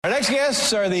Our next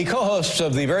guests are the co-hosts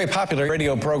of the very popular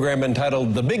radio program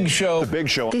entitled The Big Show. The Big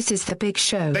Show. This is The Big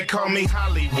Show. They call me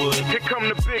Hollywood. Here come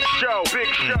the Big Show. Big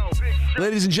Show. Big Show.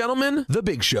 Ladies and gentlemen, The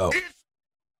Big Show.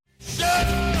 Is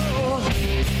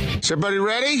everybody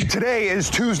ready? Today is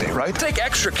Tuesday, right? Take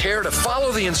extra care to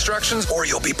follow the instructions or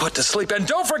you'll be put to sleep. And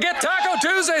don't forget Taco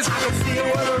Tuesdays.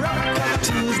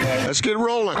 Let's get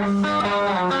rolling.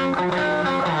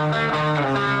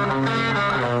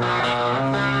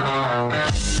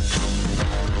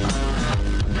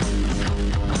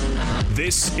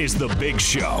 This is The Big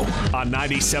Show on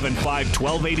 97.5,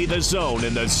 1280 The Zone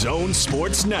and The Zone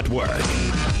Sports Network.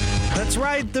 That's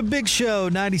right, The Big Show,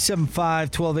 97.5,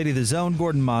 1280 The Zone.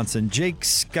 Gordon Monson, Jake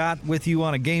Scott with you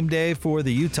on a game day for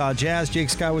the Utah Jazz. Jake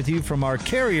Scott with you from our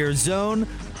Carrier Zone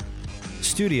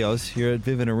studios here at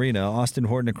Vivint Arena. Austin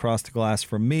Horton across the glass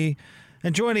from me.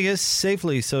 And joining us,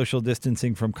 safely social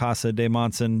distancing from Casa de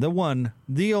Monson, the one,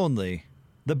 the only,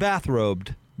 the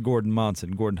bathrobed Gordon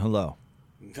Monson. Gordon, hello.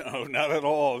 No, not at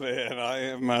all, man.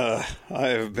 I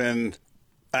have been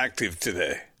active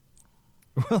today.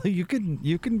 Well, you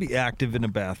can be active in a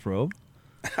bathrobe.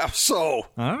 How so?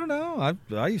 I don't know.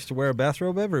 I used to wear a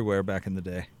bathrobe everywhere back in the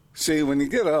day. See, when you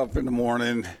get up in the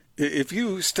morning, if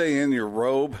you stay in your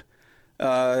robe,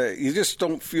 you just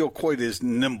don't feel quite as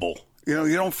nimble. You know,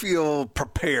 you don't feel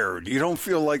prepared. You don't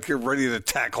feel like you're ready to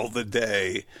tackle the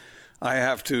day. I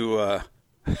have to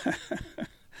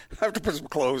put some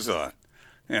clothes on.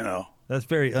 You know, that's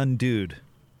very undude.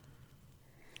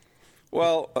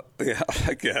 Well, yeah,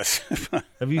 I guess.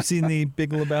 Have you seen The Big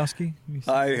Lebowski?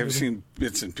 I have seen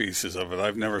bits and pieces of it.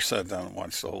 I've never sat down and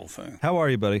watched the whole thing. How are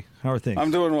you, buddy? How are things?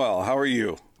 I'm doing well. How are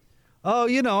you? Oh,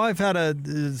 you know, I've had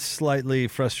a slightly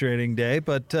frustrating day,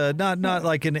 but not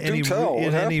like in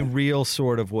any real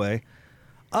sort of way.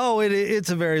 Oh, it's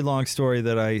a very long story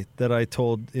that I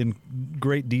told in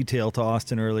great detail to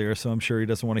Austin earlier, so I'm sure he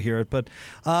doesn't want to hear it. But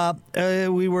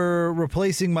we were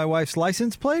replacing my wife's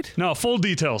license plate. No, full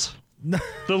details.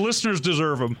 The listeners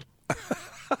deserve them.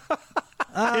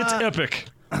 It's epic.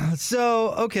 So,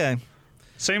 okay.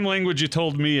 Same language you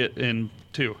told me it in,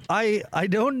 too. I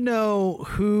don't know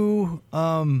who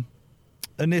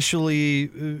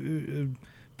initially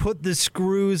put the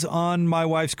screws on my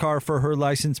wife's car for her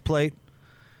license plate.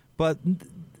 But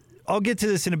I'll get to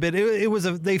this in a bit.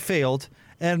 They failed,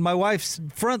 and my wife's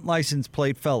front license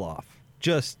plate fell off.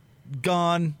 Just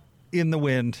gone in the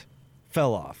wind,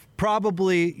 fell off.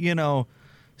 Probably,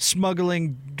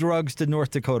 smuggling drugs to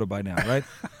North Dakota by now, right?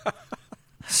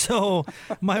 So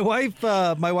my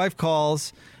wife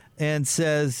calls and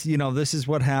says, this is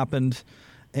what happened.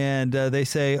 And they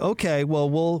say, okay, well,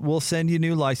 we'll send you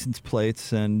new license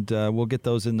plates, and we'll get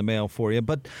those in the mail for you.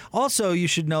 But also, you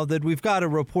should know that we've got to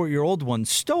report your old ones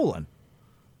stolen.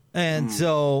 And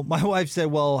so my wife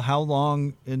said, well, how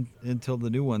long until the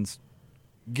new ones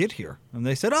get here? And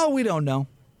they said, oh, we don't know.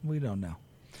 We don't know.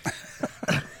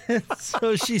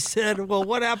 So she said, well,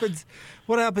 what happens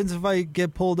if I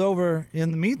get pulled over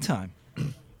in the meantime?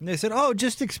 And they said, oh,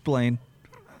 just explain.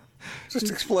 Just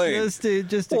explain.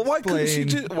 Just well,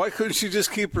 explain. Why couldn't she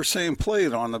just keep her same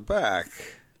plate on the back?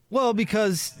 Well,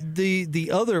 because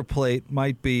the other plate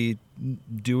might be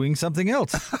doing something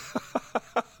else.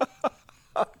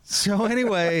 So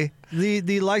anyway,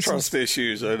 the license trust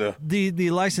issues. I know. The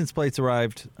license plates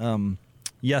arrived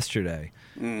yesterday,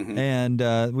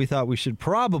 and we thought we should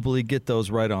probably get those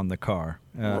right on the car,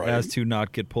 as to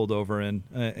not get pulled over and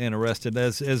arrested,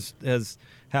 as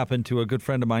happened to a good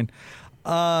friend of mine.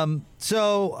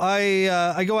 So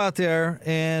I go out there,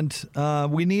 and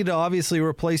we need to obviously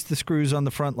replace the screws on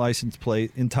the front license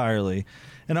plate entirely.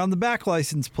 And on the back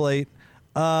license plate,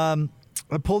 I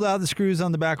pulled out the screws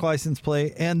on the back license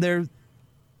plate, and they're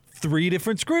 3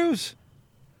 different screws.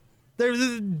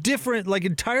 They're different, like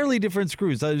entirely different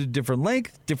screws. Different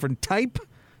length, different type.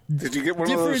 Did you get one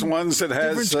of those ones that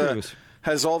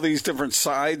has all these different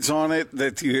sides on it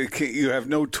that you have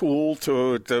no tool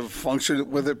to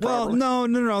function with it properly? Well,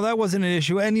 no, that wasn't an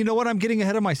issue. And you know what? I'm getting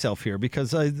ahead of myself here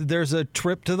because there's a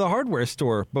trip to the hardware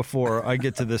store before I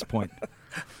get to this point.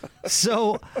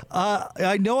 So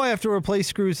I know I have to replace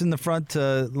screws in the front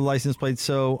license plate.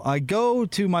 So I go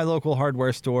to my local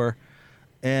hardware store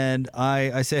and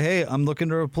I say, hey, I'm looking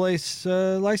to replace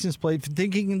license plate,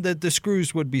 thinking that the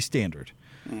screws would be standard.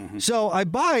 Mm-hmm. So I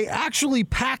buy actually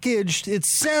packaged, it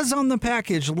says on the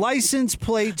package, license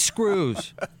plate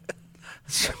screws.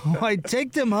 So I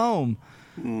take them home,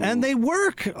 and they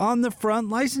work on the front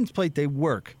license plate. They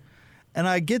work. And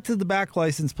I get to the back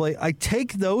license plate. I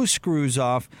take those screws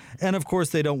off, and, of course,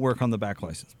 they don't work on the back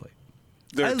license plate.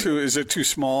 Is it too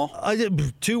small?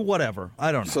 Too whatever.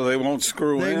 I don't know. So they won't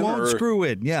screw in? They won't screw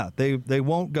in. Yeah, they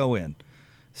won't go in.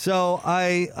 So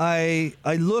I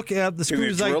look at the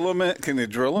screws. Can you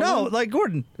drill them No, in? like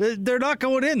Gordon, they're not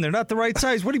going in. They're not the right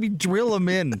size. What do you mean drill them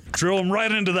in? Drill them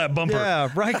right into that bumper. Yeah,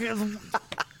 right.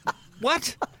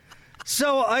 What?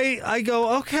 So I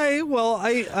go, okay, well,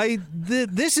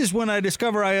 this is when I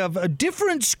discover I have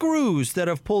different screws that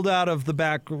have pulled out of the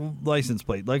back license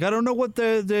plate. Like, I don't know what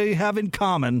they have in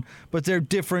common, but they're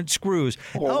different screws.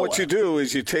 Well, what you do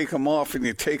is you take them off and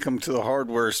you take them to the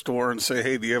hardware store and say,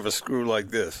 hey, do you have a screw like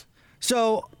this?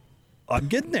 So I'm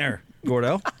getting there,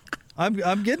 Gordo.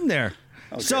 I'm getting there.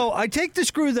 Okay. So I take the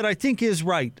screw that I think is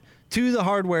right to the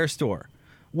hardware store,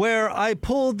 where I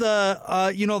pull the,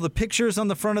 the pictures on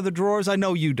the front of the drawers. I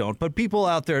know you don't, but people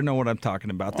out there know what I'm talking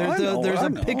about. There's a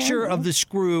picture of the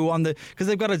screw on the, because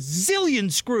they've got a zillion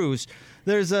screws.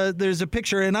 There's a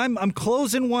picture, and I'm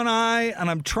closing one eye, and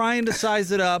I'm trying to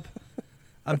size it up.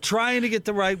 I'm trying to get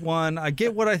the right one. I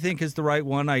get what I think is the right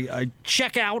one. I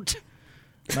check out,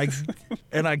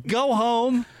 and I go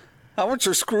home. How much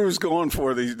are screws going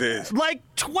for these days? Like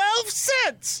 12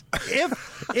 cents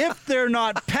if they're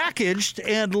not packaged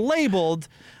and labeled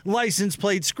license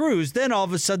plate screws. Then all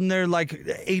of a sudden they're like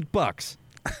 $8.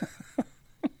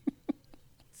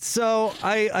 So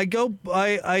I go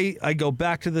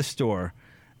back to the store,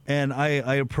 and I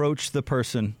approach the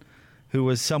person who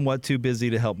was somewhat too busy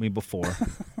to help me before.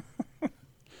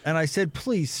 And I said,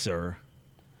 please, sir,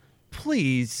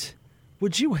 please,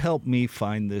 would you help me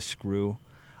find this screw?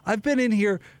 I've been in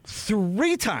here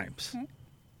 3 times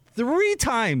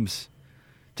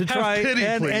to try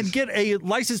and get a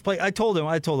license plate. I told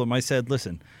him, I said,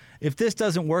 listen, if this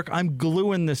doesn't work, I'm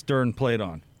gluing this darn plate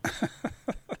on.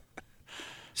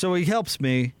 So he helps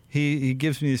me. He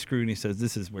gives me the screw and he says,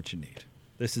 this is what you need.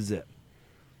 This is it.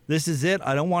 This is it.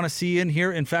 I don't want to see in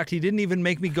here. In fact, he didn't even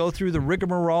make me go through the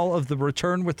rigmarole of the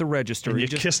return with the register. And you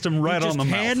kissed him right on the mouth.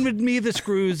 He just handed me the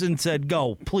screws and said,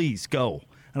 go, please, go.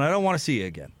 And I don't want to see you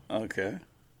again. Okay.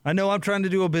 I know I'm trying to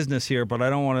do a business here, but I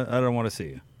don't want to see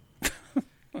you.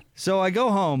 So I go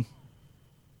home,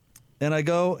 and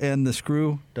the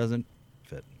screw doesn't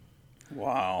fit.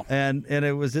 Wow. And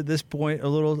it was at this point a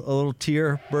little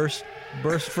tear burst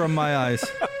from my eyes.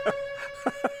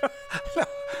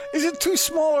 Is it too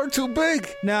small or too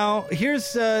big? Now,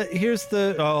 here's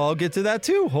the I'll get to that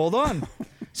too. Hold on.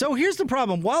 So here's the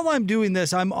problem. While I'm doing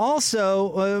this, I'm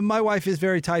also my wife is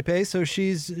very type A, so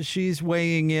she's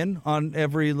weighing in on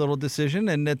every little decision.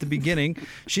 And at the beginning,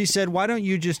 she said, "Why don't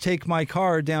you just take my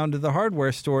car down to the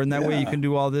hardware store, and that way you can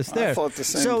do all this there?" I thought the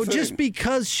same so thing. Just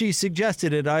because she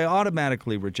suggested it, I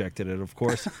automatically rejected it, of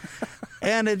course.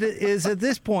 And it is at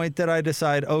this point that I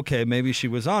decide, okay, maybe she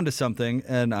was onto something,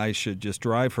 and I should just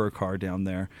drive her car down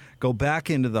there, go back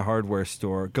into the hardware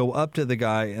store, go up to the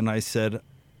guy, and I said,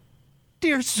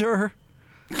 "Dear sir."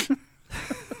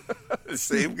 The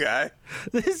same guy.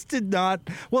 This did not.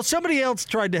 Well, somebody else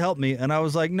tried to help me, and I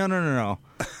was like, no.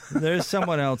 There's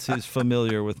someone else who's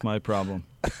familiar with my problem.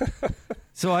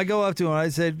 So I go up to him, and I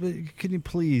said, "Can you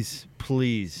please?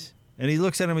 And he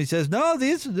looks at him and he says, "No,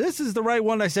 this is the right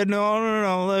one." I said,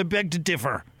 No, I beg to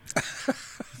differ.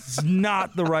 It's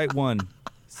not the right one.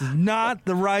 This is not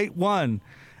the right one.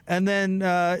 And then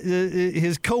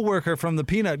his coworker from the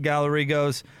peanut gallery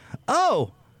goes,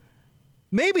 "Oh,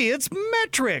 maybe it's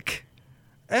metric."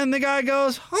 And the guy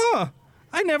goes, "Huh,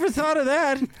 I never thought of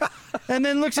that." And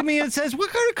then looks at me and says,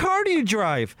 "What kind of car do you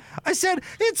drive?" I said,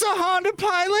 "It's a Honda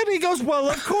Pilot." He goes, "Well,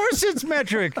 of course it's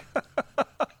metric."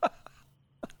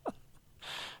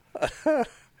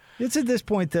 It's at this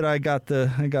point that I got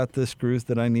the screws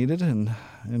that I needed and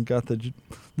got the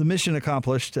mission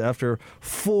accomplished after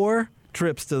 4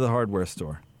 trips to the hardware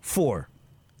store. 4.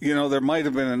 You know, there might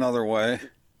have been another way.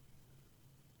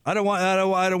 I don't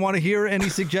want to hear any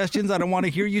suggestions. I don't want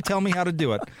to hear you tell me how to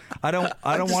do it. I don't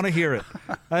want to hear it.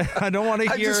 I don't want to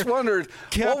hear. I just wondered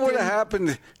Captain, what would have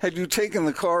happened had you taken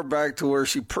the car back to where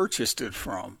she purchased it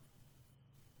from.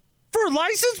 For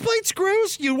license plate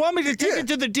screws? You want me to take it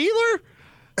to the dealer?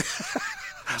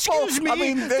 Excuse me. I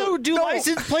mean, do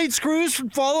license plate screws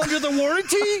fall under the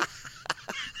warranty?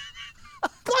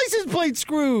 License plate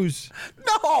screws.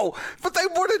 No, but they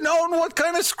would have known what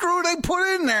kind of screw they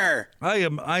put in there. I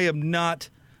am not.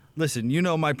 Listen, you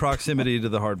know my proximity to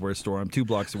the hardware store. I'm 2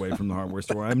 blocks away from the hardware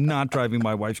store. I'm not driving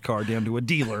my wife's car down to a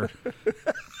dealer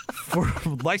for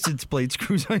license plate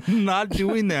screws. I'm not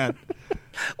doing that.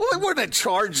 Well, they wouldn't have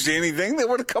charged anything. They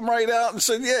would have come right out and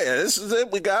said, "Yeah, this is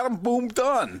it. We got them. Boom,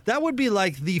 done." That would be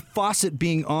like the faucet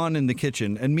being on in the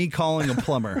kitchen and me calling a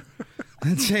plumber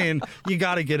and saying, "You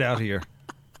got to get out here."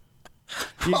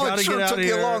 You Oh, gotta it sure get out took of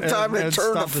you a here long time to and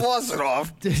turn the stop this. faucet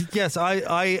off. Yes,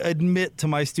 I admit to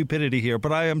my stupidity here,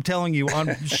 but I am telling you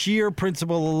on sheer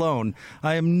principle alone,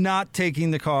 I am not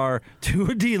taking the car to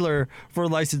a dealer for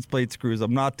license plate screws.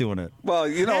 I'm not doing it. Well,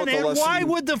 you know and, the and lesson. why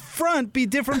would the front be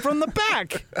different from the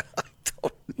back?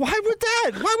 Why would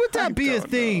that? Why would that be a don't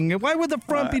thing? Why would the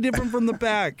front be different from the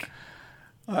back?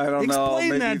 I don't know. Explain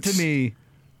Maybe that to it's- me.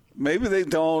 Maybe they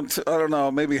don't. I don't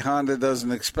know. Maybe Honda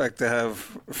doesn't expect to have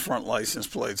front license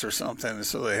plates or something, and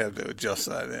so they have to adjust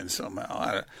that in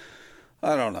somehow.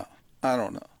 I don't know.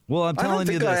 Well, I'm telling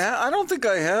you this. I don't think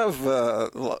I have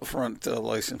front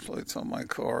license plates on my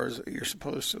cars. You're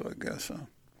supposed to, I guess. So.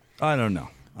 I don't know.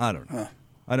 I don't Well,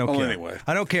 care. anyway.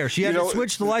 I don't care. She had to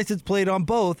switch the license plate on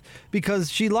both because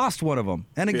she lost one of them.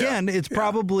 And again, it's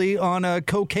probably on a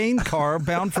cocaine car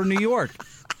bound for New York.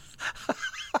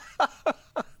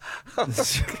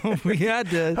 So we had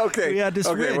to switch.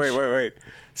 Okay, wait.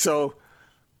 So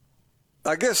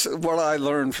I guess what I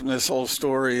learned from this whole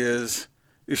story is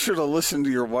you should have listened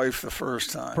to your wife the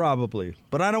first time. Probably.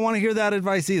 But I don't want to hear that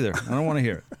advice either. I don't want to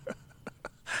hear it.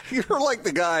 You're like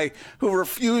the guy who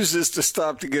refuses to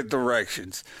stop to get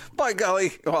directions. By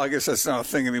golly, well, I guess that's not a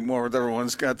thing anymore. But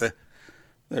everyone's got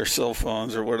their cell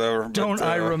phones or whatever. Don't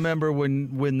I remember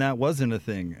when that wasn't a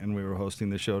thing and we were hosting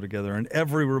the show together, and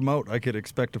every remote I could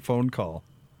expect a phone call.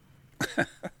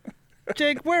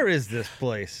 Jake, where is this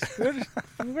place?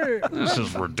 Where This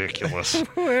is ridiculous.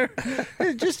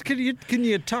 just can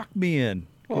you talk me in?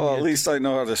 Well, at least I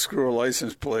know how to screw a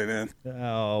license plate in.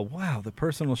 Oh, wow, the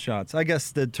personal shots. I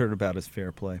guess that turned about as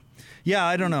fair play. Yeah,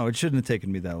 I don't know. It shouldn't have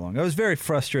taken me that long. I was very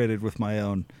frustrated with my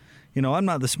own. I'm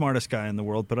not the smartest guy in the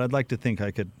world, but I'd like to think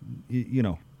I could,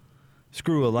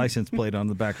 screw a license plate on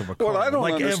the back of a car. What I don't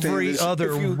like understand every is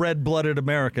other if you- red-blooded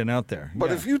American out there.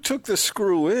 But Yeah. if you took the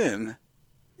screw in,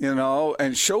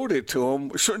 and showed it to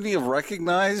him, shouldn't he have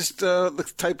recognized the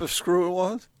type of screw it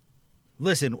was?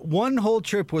 Listen, one whole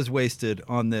trip was wasted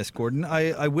on this, Gordon.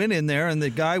 I went in there, and the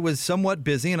guy was somewhat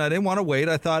busy, and I didn't want to wait.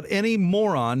 I thought any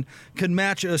moron could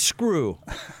match a screw.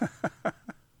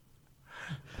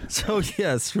 So,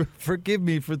 yes, forgive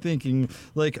me for thinking,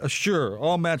 sure,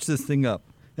 I'll match this thing up.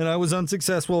 And I was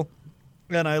unsuccessful,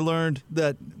 and I learned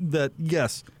that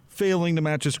yes, failing to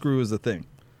match a screw is a thing.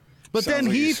 But Sounds then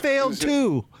like he he's- failed, is it-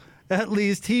 too. At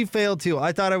least he failed, too.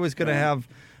 I thought I was going to have...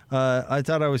 I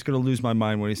thought I was going to lose my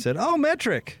mind when he said, "Oh,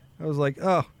 metric." I was like,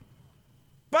 "Oh,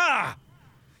 bah!"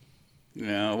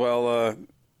 Yeah, well,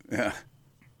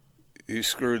 you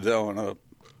screwed that one up.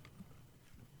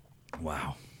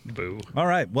 Wow. Boo. All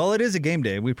right. Well, it is a game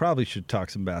day. We probably should talk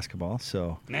some basketball.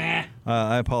 So, Nah.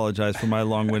 I apologize for my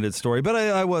long-winded story, but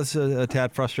I was a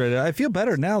tad frustrated. I feel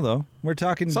better now, though. We're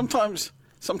talking. Sometimes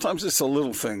it's the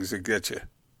little things that get you.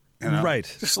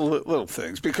 Right. Just little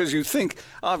things. Because you think,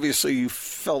 obviously, you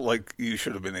felt like you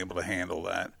should have been able to handle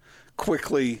that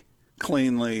quickly,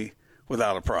 cleanly,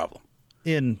 without a problem.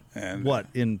 In And- what?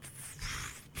 In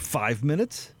 5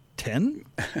 minutes? 10?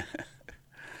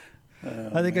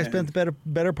 I think I spent the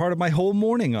better part of my whole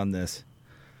morning on this.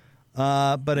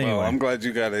 But anyway. Well, I'm glad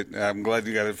you got it. I'm glad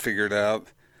you got it figured out.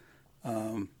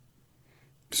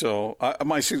 So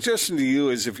my suggestion to you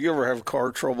is if you ever have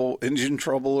car trouble, engine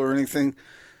trouble or anything,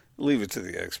 leave it to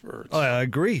the experts. I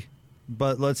agree,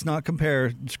 but let's not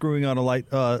compare screwing on a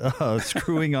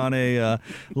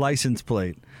license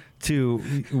plate to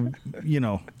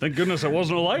Thank goodness it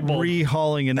wasn't a light bulb.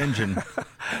 rehauling an engine.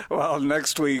 Well,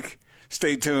 next week,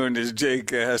 stay tuned as Jake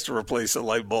has to replace the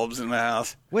light bulbs in the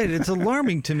house. Wait, it's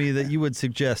alarming to me that you would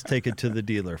suggest take it to the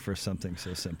dealer for something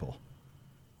so simple.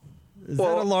 Is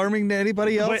that alarming to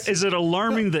anybody else? Wait, is it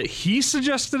alarming that he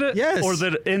suggested it? Yes. Or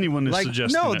that anyone is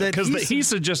suggesting no, it? that Because he that he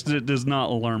suggested it does not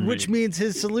alarm Which me. means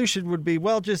his solution would be,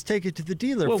 well, just take it to the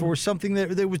dealer Well, for something that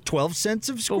was 12 cents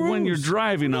of But screws. when you're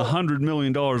driving $100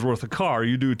 million worth of car,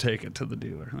 you do take it to the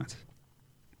dealer.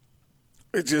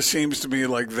 It just seems to me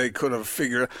like they could have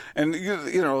figured, and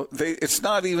it's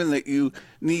not even that you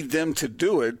need them to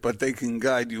do it, but they can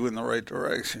guide you in the right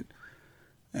direction.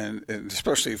 And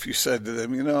especially if you said to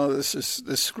them, this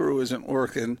screw isn't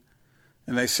working,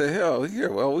 and they say, oh, here,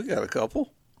 well, we got a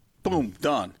couple. Boom,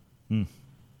 done.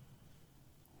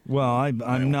 Well,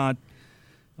 I'm not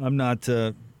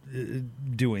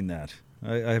doing that.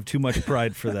 I have too much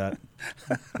pride for that.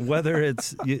 Whether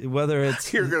it's You're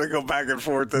going to go back and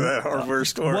forth to that hardware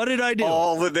store. what did I do?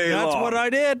 All the day long. That's what I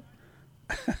did.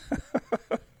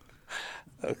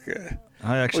 Okay.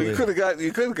 I actually Well, you could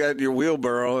have gotten your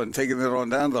wheelbarrow and taken it on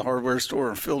down to the hardware store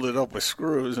and filled it up with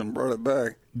screws and brought it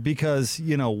back. because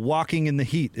walking in the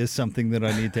heat is something that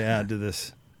I need to add to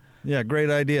this. Yeah,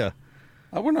 great idea.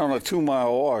 I went on a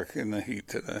 2-mile walk in the heat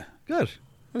today. Good.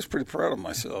 was pretty proud of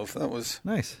myself. That was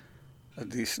Nice. a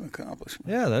decent accomplishment.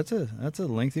 Yeah, that's a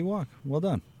lengthy walk. Well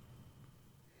done.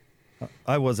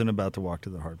 I wasn't about to walk to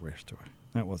the hardware store.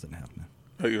 That wasn't happening.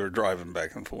 Oh, you were driving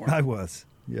back and forth. I was.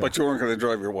 Yeah. But you weren't going to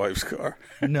drive your wife's car.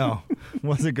 No,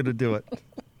 wasn't going to do it.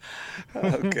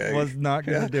 Okay. Was not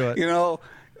going to do it. You know,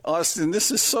 Austin, this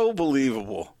is so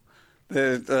believable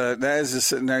that Naz is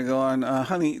sitting there going,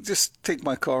 honey, just take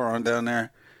my car on down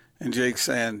there. And Jake's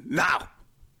saying, no,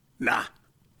 nah.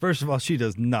 First of all, she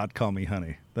does not call me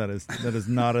honey. That is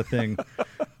not a thing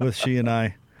with she and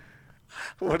I.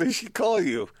 What does she call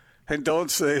you? And don't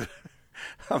say,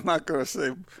 I'm not going to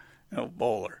say,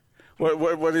 bowler.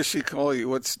 What does she call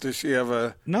you? Does she have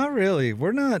a Not really.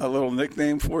 We're not. a little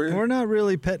nickname for you? We're not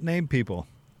really pet name people,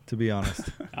 to be honest.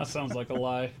 That sounds like a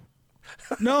lie.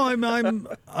 No,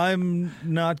 I'm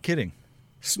not kidding.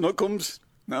 Snookums?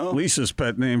 No. Lisa's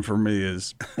pet name for me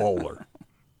is Bowler.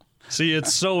 See,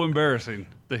 it's so embarrassing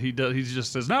that he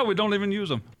just says, no, we don't even use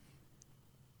them.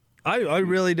 I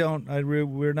really don't.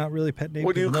 We're not really pet name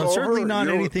What do you people. call Certainly her? not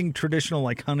You don't- anything traditional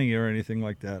like honey or anything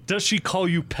like that. Does she call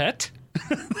you pet?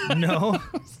 No.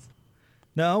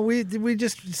 No, we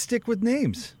just stick with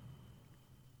names.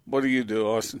 What do you do,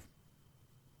 Austin?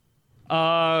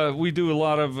 We do a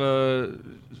lot of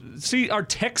our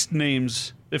text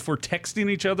names. If we're texting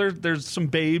each other, there's some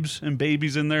babes and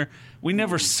babies in there. We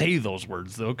never say those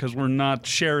words though, because we're not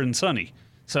Cher and Sonny.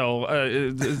 So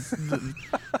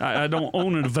I don't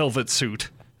own a velvet suit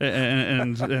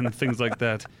and things like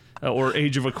that, or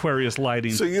Age of Aquarius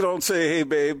lighting. So you don't say, hey,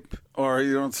 babe, or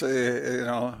you don't say,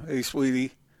 hey,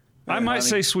 sweetie. I might honey.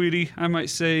 say sweetie, I might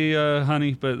say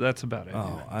honey, but that's about it.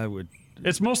 Oh, I would.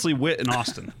 It's mostly Wit and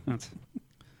Austin.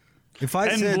 If I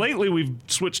And said, lately we've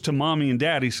switched to mommy and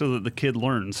daddy so that the kid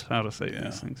learns how to say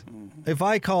these things. if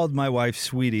I called my wife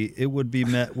sweetie, it would be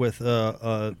met with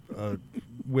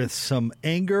some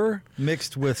anger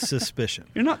mixed with suspicion.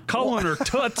 You're not calling her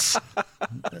toots.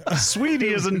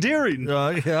 Sweetie is endearing.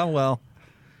 Yeah, well,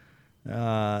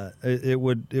 it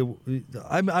would.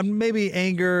 I'm maybe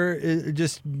anger it'd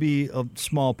just be a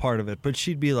small part of it, but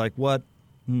she'd be like, "What?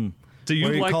 Do you Why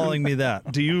are you like calling me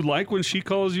that?" Do you like when she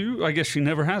calls you? I guess she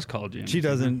never has called you. She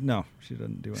doesn't. No, she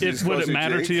doesn't do it. Just Would calls it you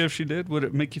matter Jake? to you if she did? Would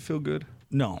it make you feel good?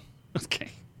 No. Okay.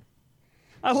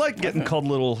 I like getting called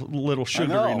little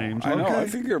sugary names. I know. Okay. I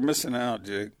think you're missing out,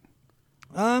 Jake.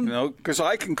 Because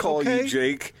I can call okay. you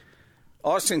Jake.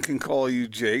 Austin can call you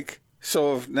Jake.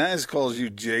 So if Naz calls you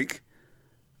Jake,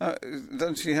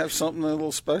 doesn't she have something a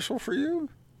little special for you?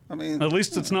 I mean, At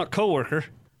least it's not coworker.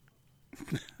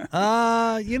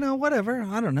 Whatever.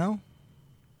 I don't know.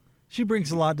 She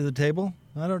brings a lot to the table.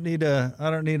 I don't need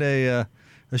a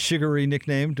sugary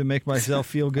nickname to make myself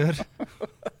feel good.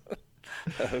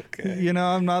 okay.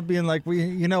 I'm not being like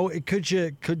could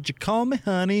you call me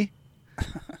honey?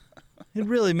 It'd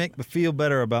really make me feel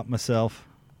better about myself.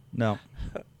 No,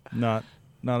 not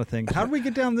a thing. How do we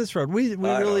get down this road? We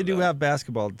really do have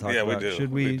basketball to talk Yeah, we about. do.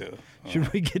 Should We we? do.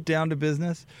 Should we get down to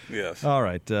business? Yes. All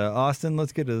right, Austin.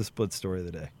 Let's get to the split story of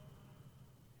the day.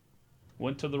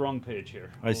 Went to the wrong page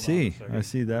here. I see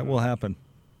that will happen.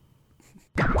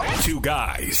 Two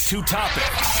guys, two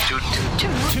topics,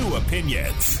 two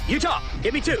opinions. You talk.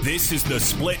 Give me two. This is the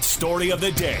split story of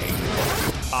the day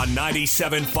on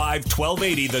 97.5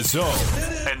 1280 The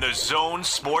Zone and The Zone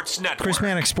Sports Network. Chris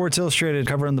Mannix, Sports Illustrated,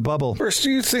 covering the bubble. First,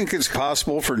 do you think it's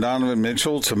possible for Donovan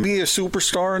Mitchell to be a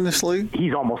superstar in this league?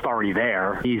 He's almost already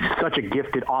there. He's such a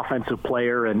gifted offensive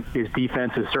player, and his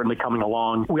defense is certainly coming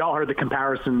along. We all heard the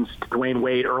comparisons to Dwayne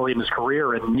Wade early in his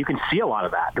career, and you can see a lot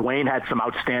of that. Dwayne had some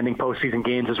outstanding postseason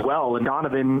games as well, and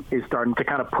Donovan is starting to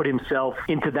kind of put himself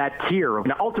into that tier.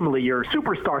 Now, ultimately, your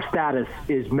superstar status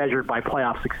is measured by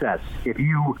playoff success. If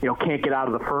you can't get out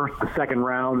of the first, the second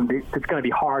round, it's going to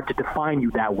be hard to define you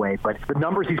that way. But the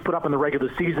numbers he's put up in the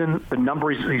regular season, the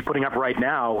numbers he's putting up right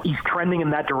now, he's trending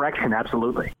in that direction,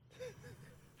 absolutely.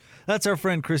 That's our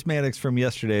friend Chris Mannix from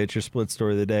yesterday at your split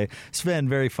story of the day. Sven,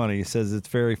 very funny. He says it's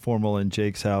very formal in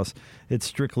Jake's house. It's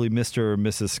strictly Mr. or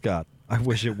Mrs. Scott. I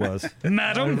wish it was.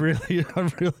 Madam? I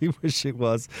really wish it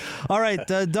was. All right,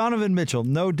 Donovan Mitchell.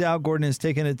 No doubt Gordon has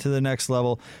taken it to the next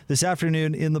level. This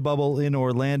afternoon in the bubble in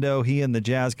Orlando, he and the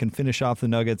Jazz can finish off the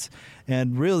Nuggets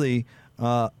and really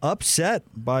upset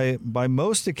by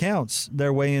most accounts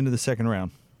their way into the second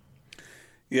round.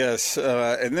 Yes,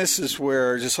 and this is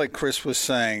where, just like Chris was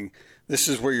saying, this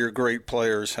is where your great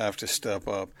players have to step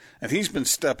up. And he's been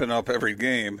stepping up every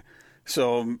game.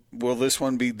 So will this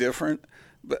one be different?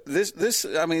 But these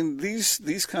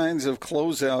kinds of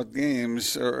closeout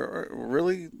games are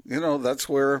really, that's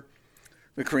where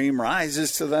the cream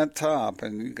rises to that top,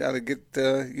 and you got to get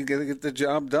the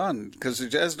job done because the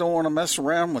Jazz don't want to mess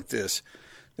around with this.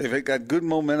 They've got good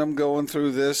momentum going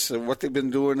through this. And what they've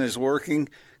been doing is working.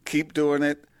 Keep doing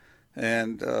it,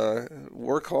 and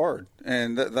work hard.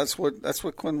 And that's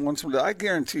what Quinn wants them to do. I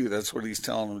guarantee you that's what he's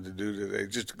telling them to do today,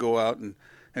 just to go out and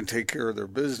take care of their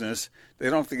business. They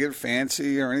don't have to get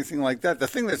fancy or anything like that. The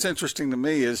thing that's interesting to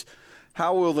me is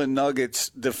how will the Nuggets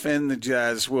defend the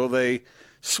Jazz? Will they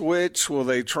switch? Will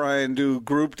they try and do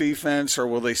group defense, or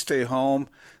will they stay home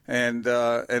and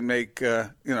make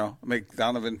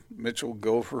Donovan Mitchell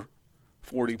go for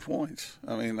 40 points?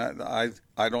 I mean,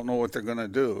 I don't know what they're going to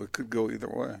do. It could go either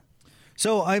way.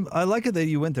 So I like it that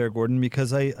you went there, Gordon,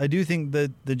 because I do think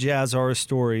that the Jazz are a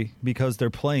story because they're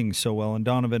playing so well, and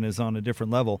Donovan is on a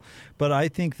different level. But I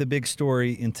think the big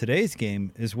story in today's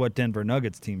game is what Denver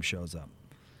Nuggets team shows up.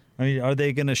 I mean, are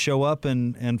they going to show up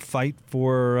and fight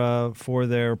for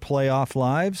their playoff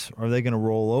lives? Are they going to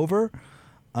roll over?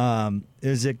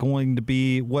 Is there going to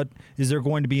be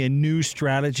a new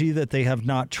strategy that they have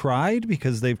not tried,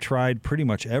 because they've tried pretty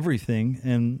much everything,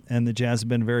 and the Jazz have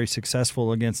been very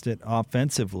successful against it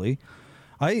offensively?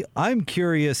 I'm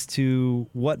curious to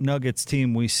what Nuggets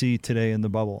team we see today in the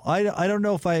bubble. I don't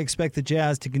know if I expect the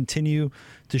Jazz to continue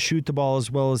to shoot the ball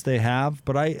as well as they have,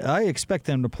 but I expect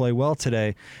them to play well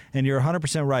today. And you're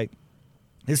 100% right.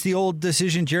 It's the old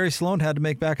decision Jerry Sloan had to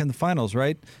make back in the finals,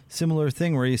 right? Similar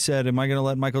thing where he said, am I going to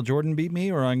let Michael Jordan beat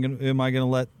me, or am I going to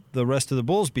let the rest of the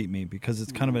Bulls beat me? Because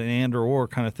it's kind of an and or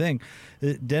kind of thing.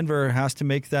 Denver has to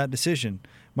make that decision.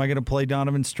 Am I going to play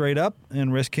Donovan straight up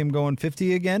and risk him going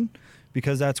 50 again?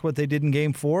 Because that's what they did in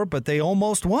Game 4, but they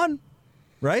almost won,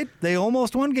 right? They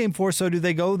almost won Game 4, so do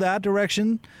they go that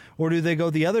direction, or do they go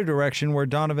the other direction where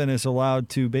Donovan is allowed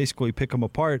to basically pick them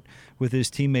apart with his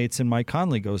teammates and Mike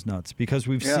Conley goes nuts? Because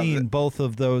we've seen both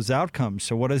of those outcomes.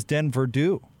 So what does Denver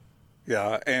do?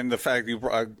 Yeah, and the fact you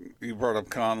brought up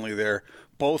Conley there,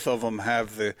 both of them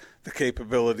have the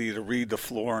capability to read the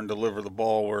floor and deliver the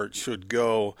ball where it should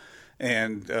go.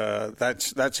 And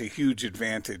that's a huge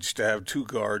advantage to have two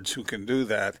guards who can do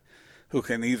that, who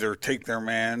can either take their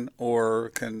man or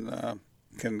can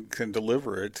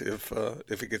deliver it if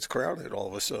it gets crowded all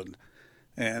of a sudden.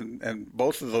 And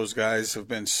both of those guys have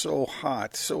been so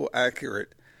hot, so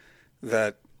accurate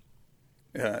that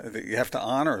you have to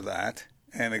honor that,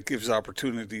 and it gives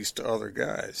opportunities to other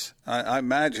guys. I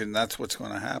imagine that's what's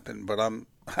going to happen, but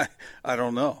I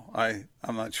don't know.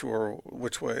 I'm not sure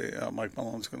which way Mike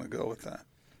Malone's going to go with that.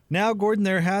 Now, Gordon,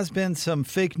 there has been some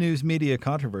fake news media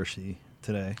controversy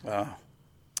today.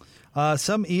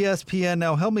 Some ESPN,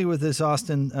 now help me with this,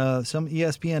 Austin, some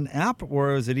ESPN app,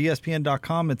 or is it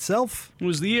ESPN.com itself? It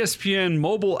was the ESPN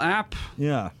mobile app.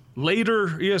 Yeah. Later,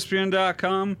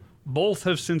 ESPN.com. Both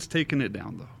have since taken it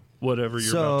down, though, whatever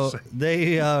you're about to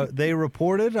say. They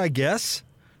reported, I guess,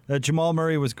 that Jamal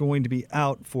Murray was going to be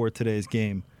out for today's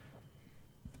game.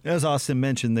 As Austin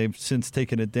mentioned, they've since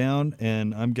taken it down,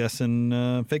 and I'm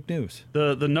guessing fake news.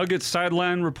 The Nuggets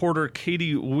sideline reporter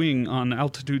Katie Wing on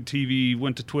Altitude TV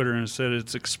went to Twitter and said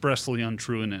it's expressly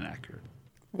untrue and inaccurate.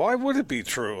 Why would it be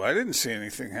true? I didn't see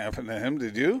anything happen to him.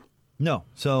 Did you? No,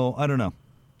 so I don't know.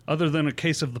 Other than a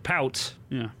case of the pouts,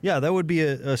 yeah. Yeah, that would be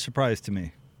a surprise to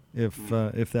me if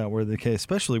that were the case,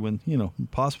 especially when,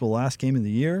 possible last game of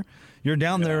the year. You're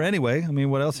down there anyway. I mean,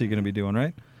 what else are you going to be doing,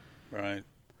 right? Right.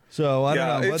 So I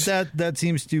don't know, but that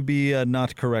seems to be a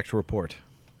not correct report.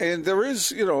 And there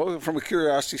is, from a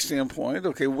curiosity standpoint,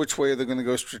 okay, which way are they going to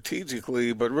go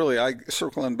strategically? But really,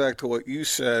 circling back to what you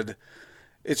said,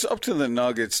 it's up to the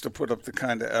Nuggets to put up the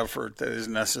kind of effort that is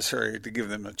necessary to give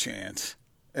them a chance.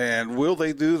 And will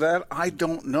they do that? I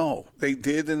don't know. They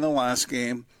did in the last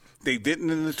game. They didn't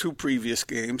in the two previous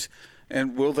games.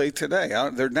 And will they today?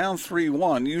 They're down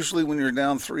 3-1. Usually when you're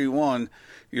down 3-1,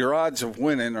 your odds of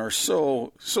winning are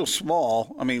so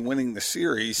small. I mean, winning the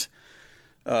series.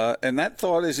 And that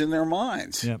thought is in their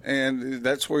minds. Yep. And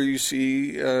that's where you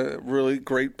see really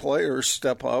great players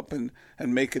step up and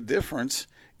make a difference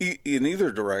in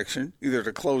either direction, either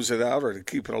to close it out or to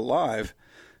keep it alive.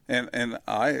 And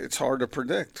it's hard to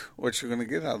predict what you're going to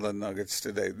get out of the Nuggets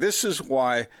today. This is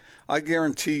why I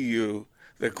guarantee you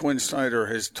that Quinn Snyder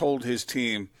has told his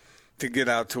team to get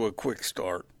out to a quick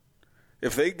start.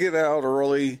 If they get out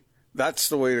early, that's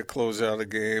the way to close out a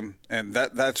game, and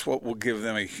that's what will give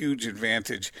them a huge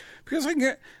advantage. Because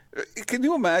can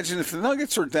you imagine if the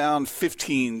Nuggets are down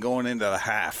 15 going into the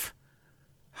half?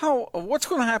 What's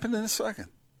going to happen in a second?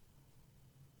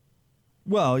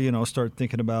 Well, start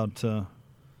thinking about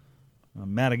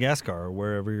Madagascar or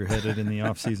wherever you're headed in the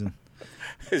off season.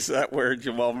 Is that where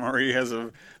Jamal Murray has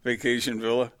a vacation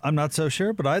villa? I'm not so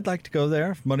sure, but I'd like to go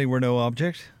there if money were no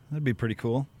object. That'd be pretty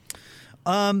cool.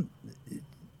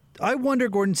 I wonder,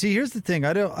 Gordon. See, here's the thing.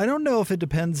 I don't know if it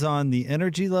depends on the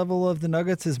energy level of the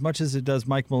Nuggets as much as it does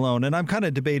Mike Malone. And I'm kind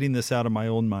of debating this out of my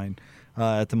own mind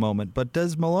at the moment. But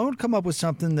does Malone come up with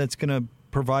something that's going to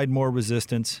provide more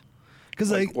resistance?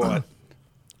 Because what?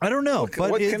 I don't know.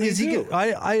 What can he do?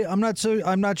 I'm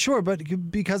not sure.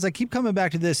 But because I keep coming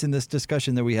back to this in this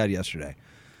discussion that we had yesterday,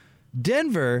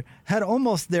 Denver had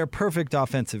almost their perfect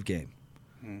offensive game.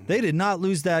 Mm-hmm. They did not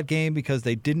lose that game because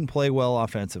they didn't play well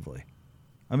offensively.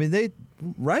 I mean,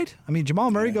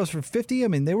 Jamal Murray goes for 50. I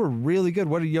mean, they were really good.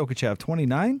 What did Jokic have,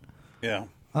 29? Yeah.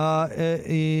 On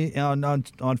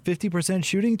 50%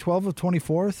 shooting, 12 of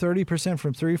 24, 30%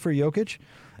 from three for Jokic,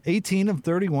 18 of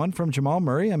 31 from Jamal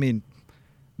Murray. I mean,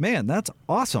 man, that's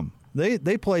awesome. They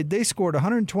scored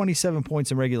 127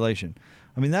 points in regulation.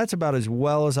 I mean, that's about as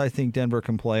well as I think Denver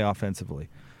can play offensively.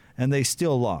 And they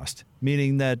still lost,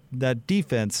 meaning that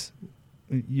defense,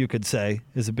 you could say,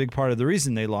 is a big part of the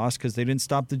reason they lost, because they didn't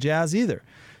stop the Jazz either.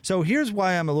 So here's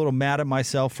why I'm a little mad at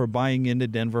myself for buying into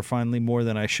Denver finally more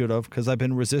than I should have, because I've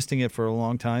been resisting it for a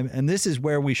long time. And this is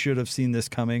where we should have seen this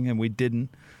coming, and we didn't,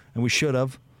 and we should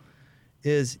have,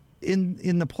 is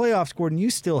in the playoffs, Gordon, you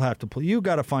still have to play. You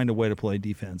got to find a way to play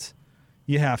defense.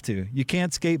 You have to. You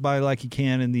can't skate by like you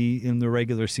can in the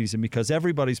regular season, because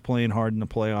everybody's playing hard in the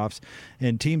playoffs,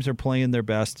 and teams are playing their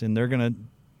best, and they're going to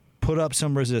put up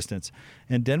some resistance.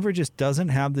 And Denver just doesn't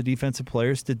have the defensive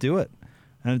players to do it.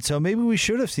 And so maybe we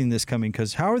should have seen this coming,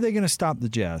 because how are they going to stop the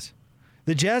Jazz?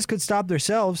 The Jazz could stop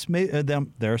themselves. Maybe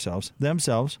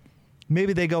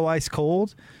they go ice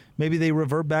cold. Maybe they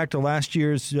revert back to last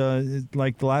year's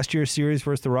series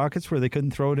versus the Rockets, where they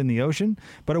couldn't throw it in the ocean.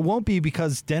 But it won't be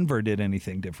because Denver did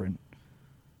anything different.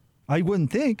 I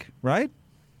wouldn't think, right?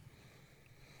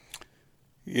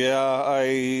 I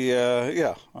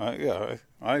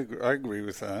agree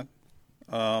with that.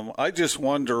 I just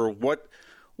wonder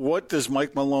what does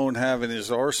Mike Malone have in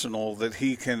his arsenal that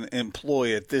he can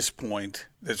employ at this point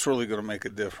that's really going to make a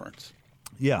difference.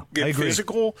 Yeah, get I agree.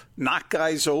 Physical, knock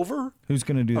guys over. Who's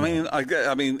going to do that?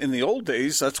 I mean, in the old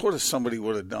days, that's what somebody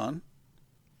would have done,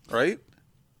 right?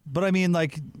 But I mean,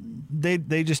 like, they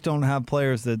just don't have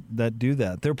players that do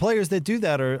that. Their players that do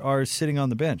that are sitting on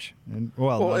the bench. And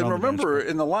remember,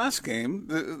 in the last game,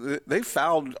 they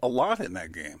fouled a lot in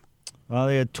that game. Well,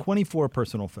 they had 24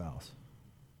 personal fouls.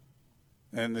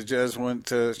 And the Jazz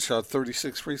shot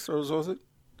 36 free throws, was it?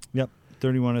 Yep,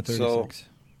 31 to 36.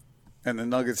 And the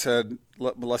Nuggets had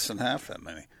less than half that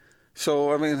many.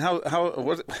 So I mean,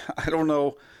 what? I don't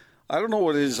know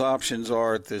what his options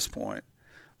are at this point.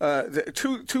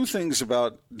 Two things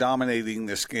about dominating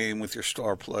this game with your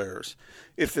star players.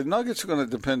 If the Nuggets are going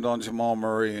to depend on Jamal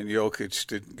Murray and Jokic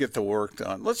to get the work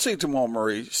done, let's say Jamal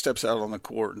Murray steps out on the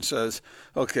court and says,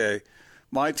 "Okay,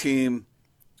 my team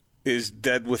is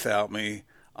dead without me.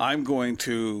 I'm going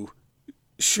to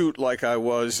shoot like I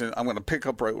was, and I'm going to pick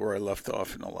up right where I left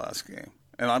off in the last game,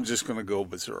 and I'm just going to go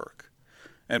berserk."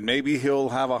 And maybe he'll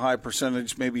have a high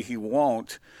percentage, maybe he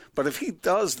won't. But if he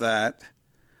does that,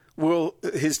 will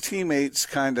his teammates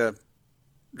kind of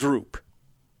droop?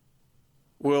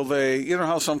 Will they, you know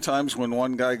how sometimes when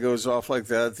one guy goes off like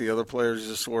that, the other players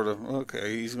just sort of,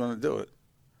 okay, he's going to do it.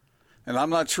 And I'm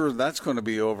not sure that's going to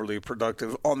be overly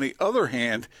productive. On the other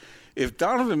hand, if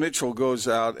Donovan Mitchell goes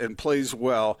out and plays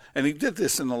well, and he did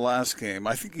this in the last game,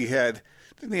 I think didn't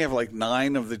he have like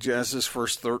 9 of the Jazz's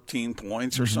first 13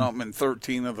 points or something, and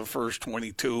 13 of the first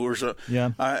 22 or so?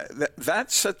 Yeah.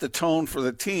 That set the tone for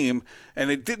the team, and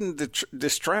it didn't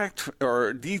distract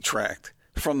or detract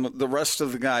from the rest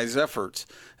of the guys' efforts.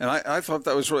 And I thought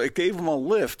that was really, it gave them a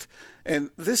lift. And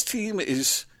this team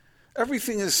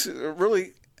everything is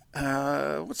really,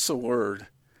 what's the word?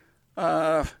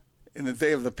 In the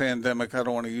day of the pandemic, I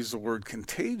don't want to use the word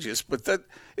contagious, but that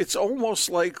it's almost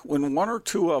like when one or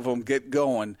two of them get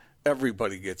going,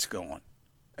 everybody gets going.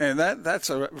 And that's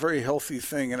a very healthy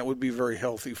thing, and it would be very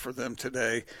healthy for them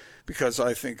today, because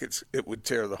I think it would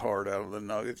tear the heart out of the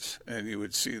Nuggets, and you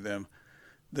would see them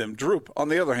droop. On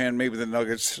the other hand, maybe the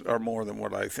Nuggets are more than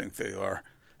what I think they are,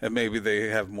 and maybe they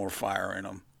have more fire in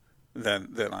them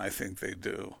than I think they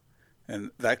do.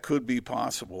 And that could be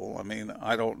possible. I mean,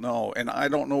 I don't know. And I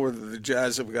don't know whether the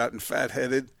Jazz have gotten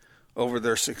fat-headed over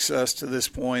their success to this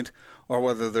point, or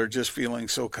whether they're just feeling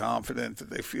so confident that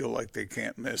they feel like they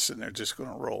can't miss and they're just going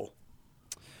to roll.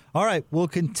 All right, we'll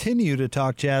continue to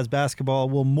talk Jazz basketball.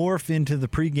 We'll morph into the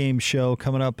pregame show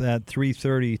coming up at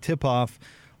 3:30 tip-off.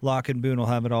 Locke and Boone will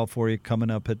have it all for you coming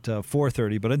up at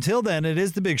 4:30. But until then, it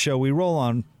is the big show. We roll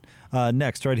on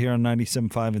Next, right here on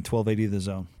 97.5 and 1280 The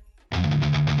Zone.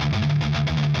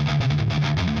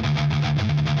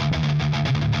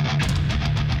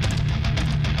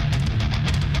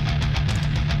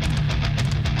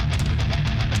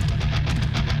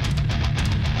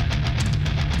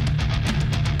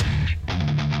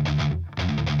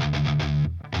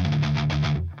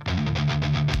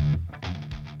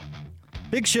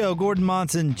 Big Show, Gordon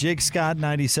Monson, Jake Scott,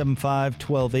 97.5,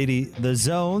 1280 The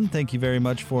Zone. Thank you very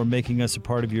much for making us a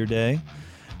part of your day.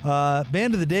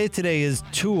 Band of the day today is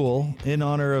Tool, in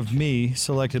honor of me,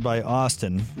 selected by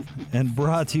Austin, and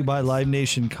brought to you by Live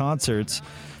Nation Concerts.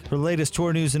 For the latest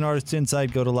tour news and artist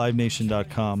insight, go to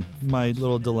livenation.com. My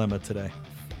little dilemma today.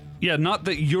 Yeah, not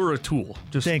that you're a tool,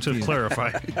 just Thank to you.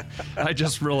 clarify. I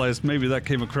just realized maybe that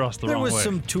came across the There wrong way. was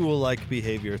some Tool-like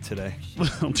behavior today.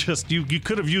 Well, just you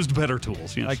could have used better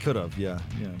tools. Yes. I could have, yeah,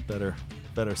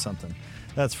 better something.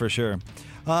 That's for sure.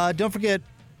 Don't forget,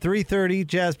 3:30,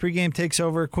 Jazz pregame takes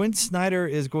over. Quinn Snyder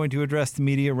is going to address the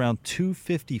media around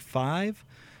 2:55,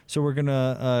 so we're going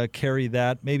to carry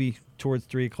that maybe towards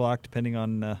 3 o'clock, depending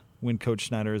on when Coach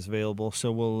Snyder is available.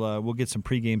 So we'll get some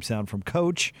pregame sound from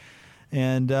Coach.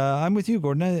 And I'm with you,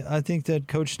 Gordon. I think that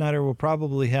Coach Snyder will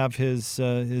probably have his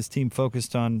team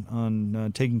focused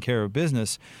on taking care of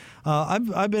business.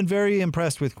 I've been very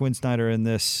impressed with Quinn Snyder in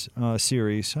this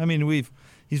series. I mean,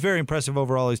 he's very impressive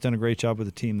overall. He's done a great job with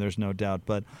the team. There's no doubt.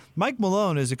 But Mike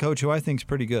Malone is a coach who I think is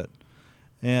pretty good,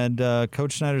 and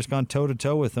Coach Snyder's gone toe to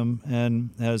toe with him and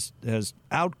has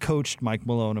outcoached Mike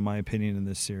Malone, in my opinion, in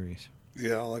this series.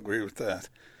 Yeah, I'll agree with that.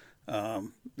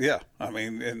 Yeah, I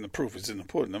mean, and the proof is in the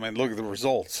pudding. I mean, look at the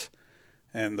results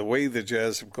and the way the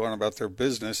Jazz have gone about their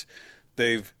business.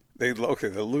 They'll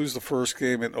lose the first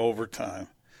game in overtime,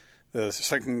 the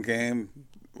second game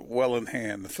well in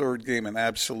hand, the third game an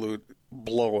absolute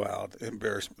blowout,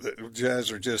 embarrassment. The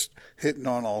Jazz are just hitting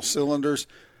on all cylinders,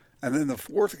 and then the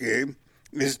fourth game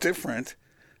is different.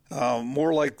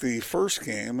 More like the first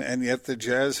game, and yet the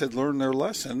Jazz had learned their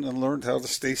lesson and learned how to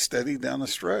stay steady down the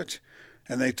stretch.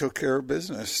 And they took care of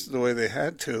business the way they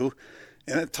had to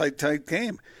in a tight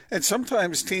game. And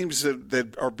sometimes teams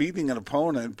that are beating an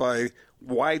opponent by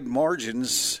wide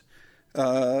margins,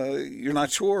 you're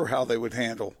not sure how they would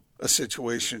handle a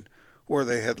situation where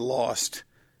they had lost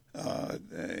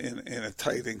in a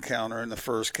tight encounter in the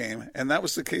first game. And that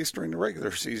was the case during the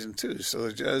regular season, too. So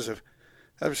the Jazz have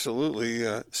absolutely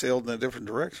sailed in a different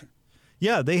direction.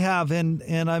 Yeah, they have,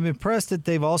 and I'm impressed that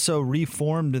they've also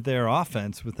reformed their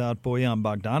offense without Bojan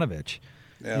Bogdanovic.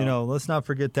 Yeah. You know, let's not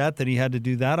forget that he had to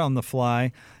do that on the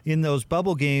fly in those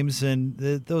bubble games, and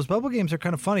those bubble games are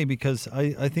kind of funny because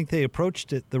I think they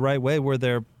approached it the right way, where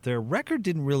their record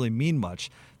didn't really mean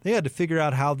much. They had to figure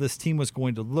out how this team was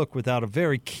going to look without a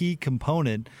very key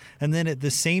component, and then at the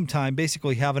same time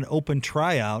basically have an open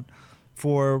tryout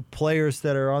for players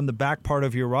that are on the back part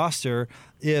of your roster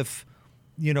if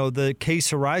the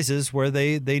case arises where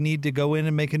they need to go in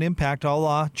and make an impact, a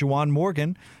la Juwan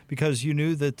Morgan, because you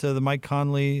knew that the Mike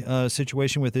Conley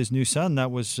situation with his new son, that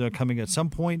was coming at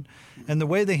some point. And the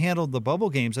way they handled the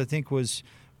bubble games, I think, was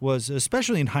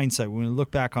especially in hindsight, when we look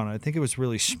back on it, I think it was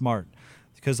really smart,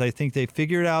 because I think they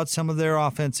figured out some of their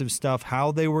offensive stuff,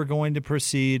 how they were going to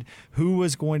proceed, who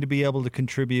was going to be able to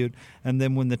contribute, and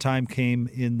then when the time came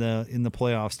in the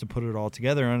playoffs to put it all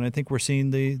together. And I think we're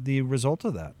seeing the result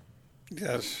of that.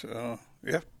 Yes,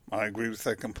 yeah, I agree with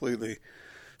that completely.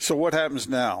 So what happens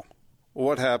now?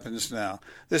 What happens now?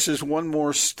 This is one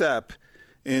more step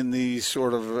in the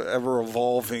sort of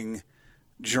ever-evolving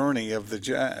journey of the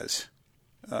Jazz.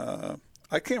 I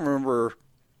can't remember,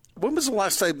 when was the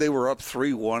last time they were up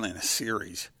 3-1 in a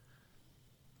series?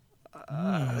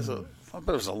 I bet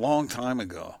it was a long time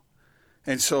ago.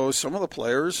 And so some of the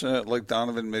players, like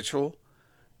Donovan Mitchell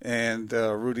and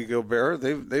Rudy Gobert,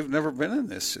 they've never been in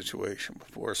this situation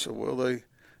before. So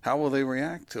how will they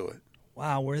react to it?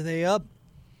 Wow, were they up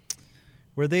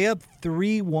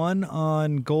 3-1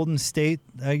 on Golden State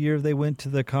that year they went to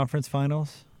the conference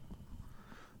finals?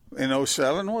 In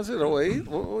 07, was it? 08?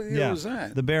 What year was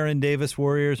that? The Baron Davis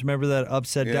Warriors. Remember that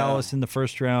upset Dallas in the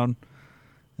first round,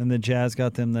 and the Jazz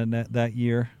got them that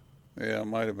year? Yeah, it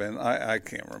might have been. I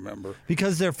can't remember.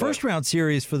 Because their first-round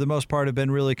series, for the most part, have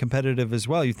been really competitive as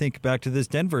well. You think back to this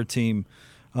Denver team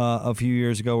a few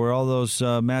years ago, where all those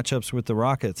matchups with the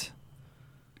Rockets,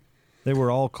 they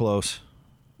were all close.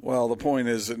 Well, the point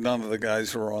is that none of the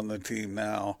guys who are on the team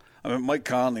now, I mean, Mike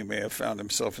Conley may have found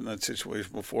himself in that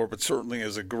situation before, but certainly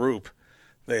as a group,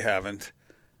 they haven't.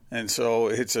 And so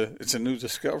it's a new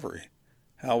discovery.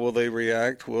 How will they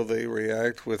react? Will they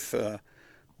react with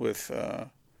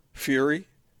fury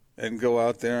and go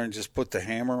out there and just put the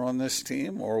hammer on this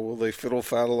team, or will they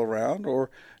fiddle-faddle around, or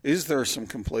is there some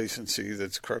complacency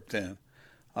that's crept in?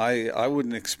 I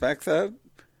wouldn't expect that.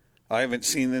 I haven't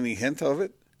seen any hint of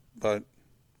it, but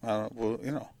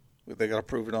they got to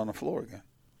prove it on the floor again.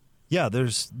 Yeah,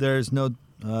 there's no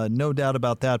doubt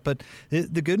about that. But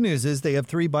the good news is they have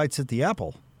 3 bites at the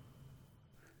apple.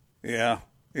 Yeah.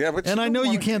 Yeah, but and I know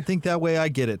you can't think that way. I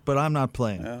get it, but I'm not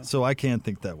playing, so I can't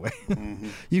think that way. Mm-hmm.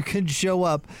 You can show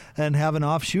up and have an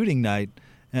off shooting night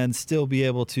and still be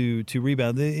able to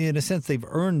rebound. In a sense, they've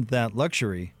earned that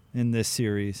luxury in this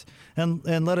series. And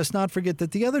let us not forget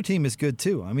that the other team is good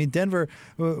too. I mean, Denver,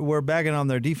 we're bagging on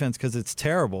their defense because it's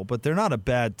terrible, but they're not a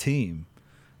bad team.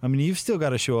 I mean, you've still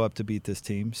got to show up to beat this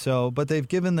team. But they've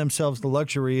given themselves the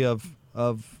luxury of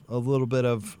a little bit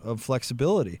of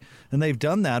flexibility. And they've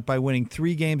done that by winning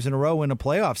 3 games in a row in a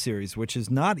playoff series, which is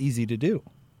not easy to do.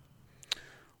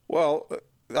 Well,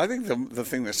 I think the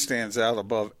thing that stands out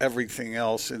above everything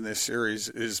else in this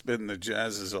series has been the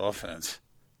Jazz's offense.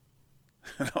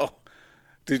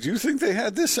 Did you think they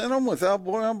had this in them without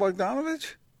Bojan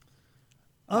Bogdanović?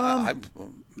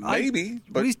 Maybe,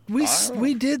 but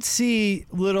we did see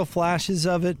little flashes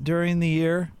of it during the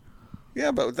year.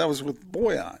 Yeah, but that was with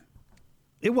Bojan.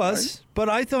 It was, right? But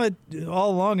I thought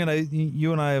all along, and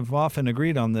you and I have often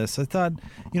agreed on this, I thought,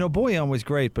 Bojan was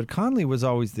great, but Conley was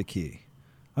always the key.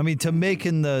 I mean, to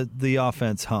making the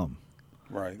offense hum.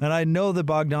 Right. And I know that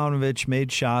Bogdanović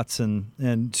made shots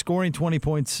and scoring 20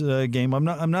 points a game.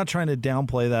 I'm not trying to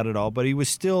downplay that at all, but he was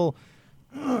still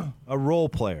a role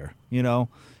player,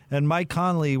 And Mike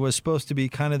Conley was supposed to be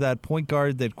kind of that point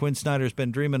guard that Quinn Snyder's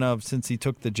been dreaming of since he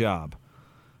took the job.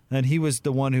 And he was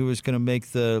the one who was going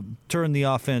to turn the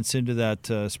offense into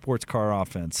that sports car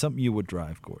offense, something you would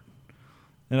drive, Gordon.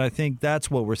 And I think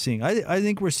that's what we're seeing. I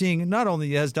think we're seeing not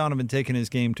only has Donovan taken his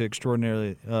game to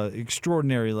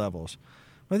extraordinary levels,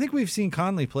 but I think we've seen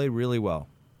Conley play really well.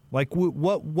 Like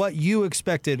what you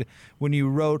expected when you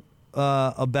wrote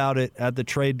about it at the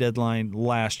trade deadline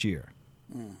last year.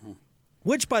 Mm-hmm.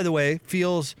 Which, by the way,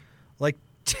 feels like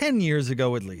 10 years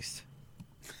ago at least.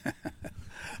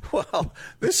 Well,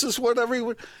 this is what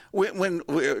everyone when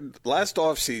last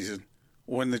offseason,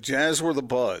 when the Jazz were the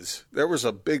buzz, there was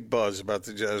a big buzz about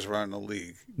the Jazz around the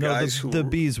league. No, the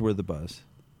Bees were the buzz.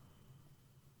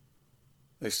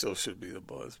 They still should be the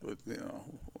buzz, but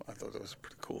I thought that was a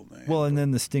pretty cool name. Well, and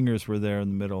then the Stingers were there in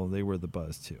the middle; they were the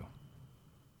buzz too.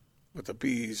 But the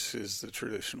Bees is the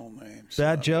traditional name. So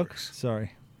bad joke.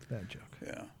 Sorry, bad joke.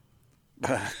 Yeah.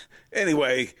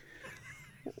 Anyway,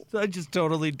 I just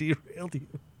totally derailed you.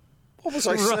 What was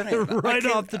I saying? Right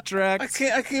off the tracks.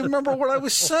 I can't remember what I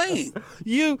was saying.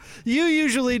 You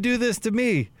usually do this to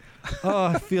me. Oh,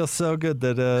 I feel so good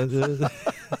that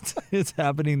it's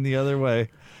happening the other way.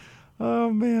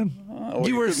 Oh man!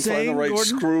 You were couldn't saying find the right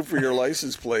Gordon? screw for your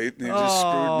license plate, and you just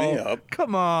screwed me up.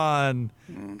 Come on,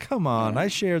 come on! I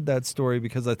shared that story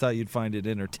because I thought you'd find it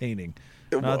entertaining,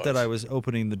 not that I was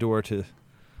opening the door to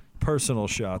personal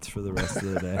shots for the rest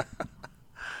of the day.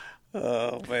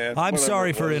 Oh man! I'm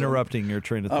sorry for interrupting your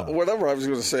train of thought. Whatever I was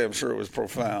going to say, I'm sure it was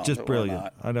profound. Just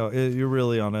brilliant. I know you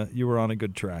were on a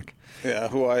good track. Yeah,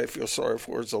 who I feel sorry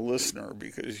for is a listener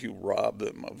because you robbed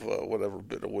them of whatever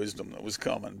bit of wisdom that was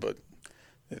coming, but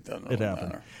it doesn't really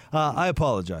matter. I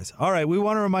apologize. All right, we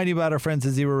want to remind you about our friends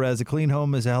at Zero Res. A clean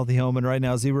home is a healthy home, and right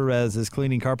now Zero Res is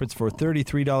cleaning carpets for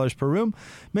 $33 per room.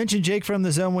 Mention Jake from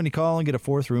the Zone when you call and get a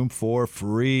 4th room for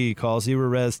free. Call Zero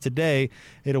Res today,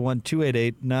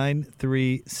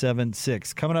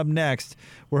 801-288-9376. Coming up next,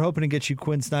 we're hoping to get you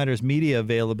Quinn Snyder's media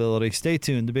availability. Stay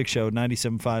tuned. The Big Show,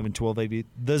 97.5 and 1280,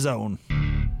 The Zone.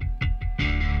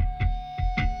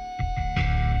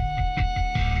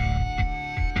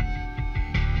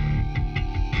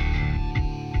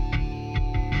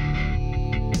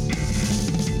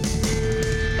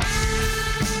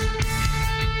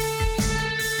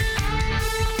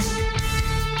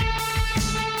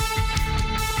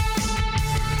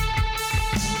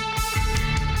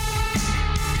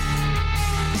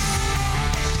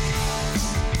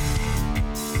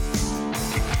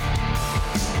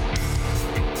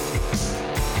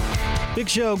 Big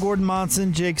Show, Gordon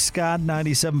Monson, Jake Scott,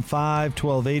 97.5,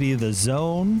 1280, The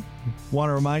Zone.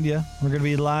 Want to remind you, we're going to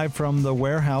be live from the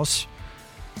warehouse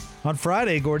on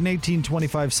Friday, Gordon,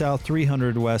 1825 South,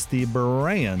 300 West, the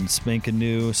brand spanking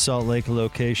new Salt Lake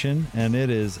location, and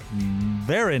it is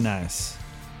very nice.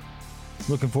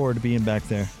 Looking forward to being back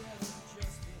there.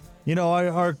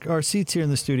 Our seats here in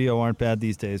the studio aren't bad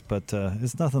these days, but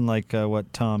it's nothing like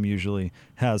what Tom usually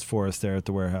has for us there at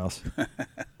the warehouse.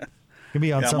 Could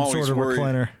be on some sort of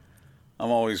recliner. I'm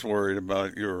always worried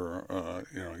about your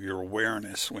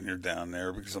awareness when you're down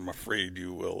there, because I'm afraid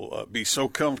you will be so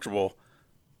comfortable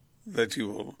that you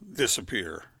will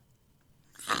disappear.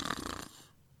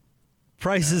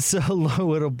 Price is so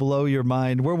low it'll blow your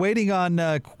mind. We're waiting on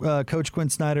Coach Quinn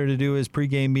Snyder to do his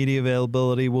pregame media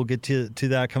availability. We'll get to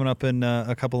that coming up in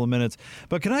a couple of minutes.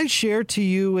 But can I share to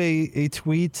you a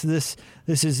tweet? This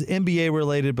is NBA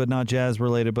related, but not Jazz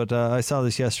related. But I saw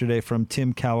this yesterday from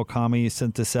Tim Kawakami. He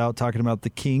sent this out talking about the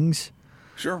Kings.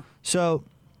 Sure. So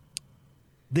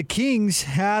the Kings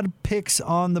had picks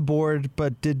on the board,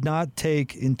 but did not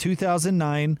take in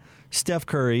 2009 Steph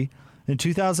Curry. In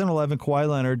 2011, Kawhi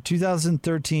Leonard.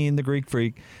 2013, the Greek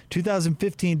Freak.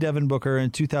 2015, Devin Booker.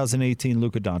 And 2018,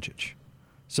 Luka Doncic.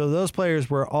 So those players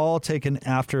were all taken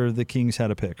after the Kings had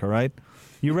a pick, all right?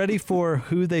 You ready for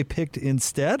who they picked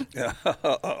instead?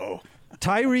 Uh-oh.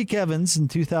 Tyreek Evans in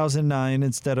 2009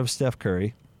 instead of Steph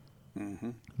Curry. Mm-hmm.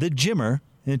 The Jimmer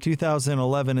in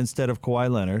 2011 instead of Kawhi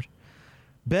Leonard.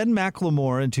 Ben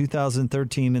McLemore in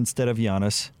 2013 instead of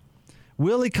Giannis.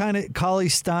 Willie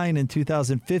Cauley-Stein in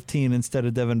 2015 instead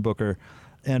of Devin Booker,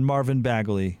 and Marvin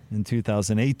Bagley in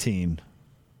 2018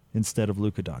 instead of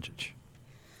Luka Doncic.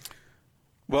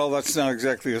 Well, that's not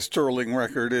exactly a sterling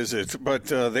record, is it? But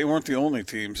they weren't the only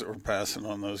teams that were passing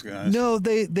on those guys. No,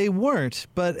 they weren't.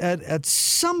 But at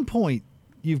some point,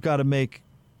 you've got to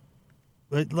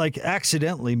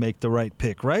accidentally make the right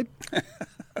pick, right?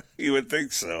 You would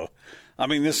think so. I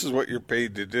mean, this is what you're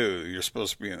paid to do. You're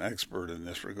supposed to be an expert in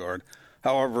this regard.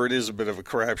 However, it is a bit of a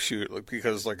crapshoot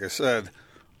because, like I said,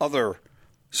 other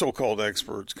so-called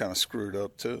experts kind of screwed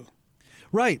up too.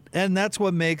 Right, and that's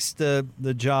what makes the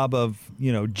job of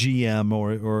GM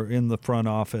or in the front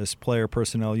office, player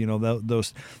personnel,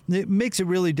 those it makes it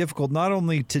really difficult not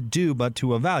only to do but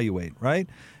to evaluate, right?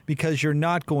 Because you're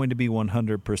not going to be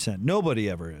 100%.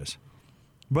 Nobody ever is.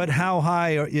 But how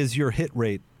high is your hit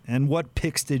rate, and what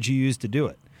picks did you use to do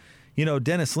it?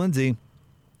 Dennis Lindsey,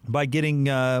 by getting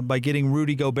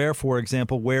Rudy Gobert, for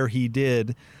example, where he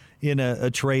did in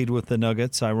a trade with the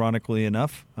Nuggets, ironically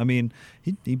enough. I mean,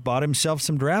 he bought himself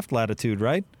some draft latitude,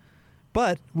 right?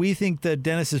 But we think that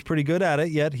Dennis is pretty good at it,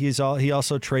 yet he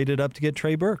also traded up to get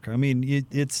Trey Burke. I mean,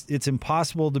 it's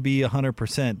impossible to be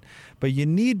 100%, but you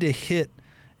need to hit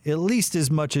at least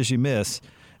as much as you miss,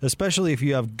 especially if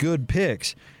you have good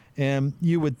picks. And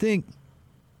you would think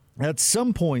at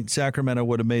some point, Sacramento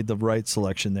would have made the right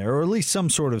selection there, or at least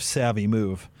some sort of savvy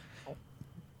move.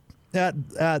 At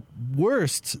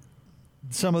worst,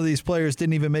 some of these players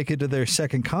didn't even make it to their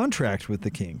second contract with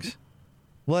the Kings,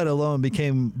 let alone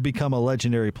become a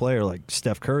legendary player like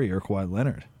Steph Curry or Kawhi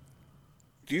Leonard.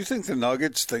 Do you think the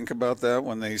Nuggets think about that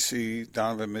when they see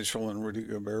Donovan Mitchell and Rudy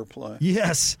Gobert play?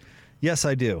 Yes,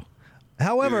 I do.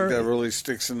 However, that really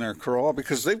sticks in their craw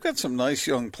because they've got some nice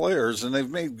young players and they've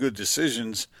made good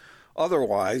decisions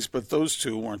otherwise, but those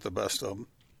two weren't the best of them.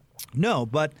 No,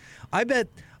 but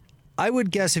I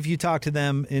would guess if you talk to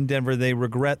them in Denver, they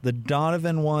regret the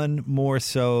Donovan one more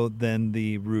so than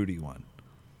the Rudy one.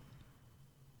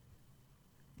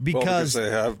 Because they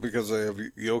have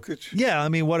Jokic? Yeah, I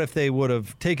mean, what if they would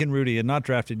have taken Rudy and not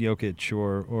drafted Jokic,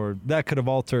 or that could have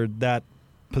altered that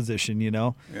position,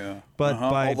 Yeah. But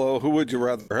although, who would you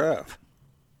rather have?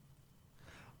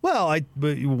 Well,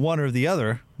 one or the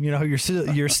other.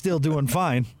 You're still doing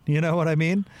fine. You know what I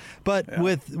mean? But yeah.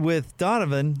 with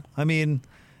Donovan, I mean,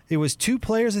 it was two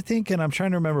players, I think, and I'm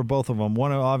trying to remember both of them.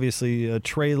 One, obviously,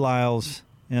 Trey Lyles,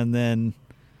 and then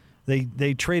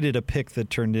they traded a pick that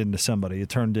turned into somebody. It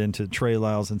turned into Trey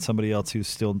Lyles and somebody else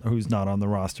who's not on the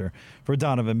roster for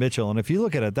Donovan Mitchell. And if you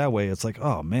look at it that way, it's like,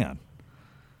 oh man.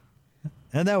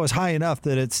 And that was high enough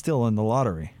that it's still in the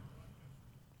lottery.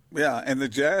 Yeah, and the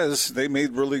Jazz, they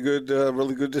made really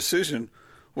good decision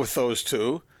with those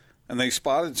two, and they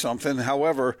spotted something.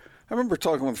 However, I remember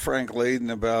talking with Frank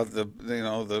Layden about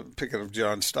the picking of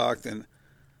John Stockton,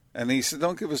 and he said,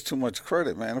 "Don't give us too much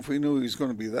credit, man. If we knew he was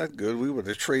going to be that good, we would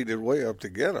have traded way up to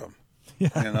get him."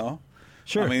 Yeah.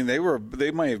 Sure. I mean,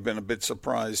 they might have been a bit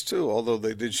surprised too, although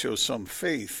they did show some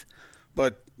faith.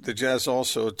 But the Jazz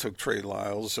also took Trey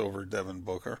Lyles over Devin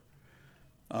Booker.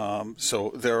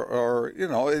 So there are,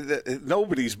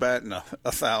 nobody's batting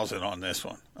 1,000 on this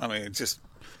one. I mean, it's just.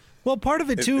 Well, part of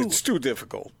it too. It's too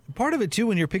difficult. Part of it too,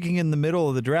 when you're picking in the middle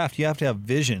of the draft, you have to have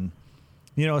vision.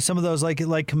 Some of those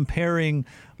like comparing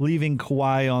leaving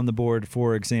Kawhi on the board,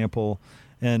 for example,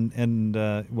 and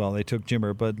they took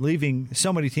Jimmer, but leaving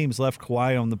so many teams left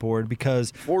Kawhi on the board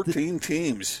because 14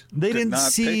 teams. They didn't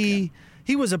see.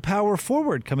 He was a power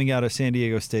forward coming out of San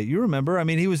Diego State. You remember? I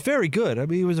mean, he was very good. I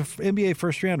mean, he was an NBA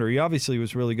first rounder. He obviously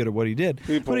was really good at what he did.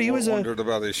 People but he was wondered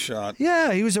about his shot.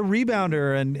 Yeah, he was a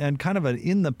rebounder and kind of an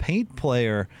in the paint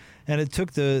player. And it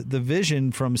took the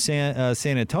vision from San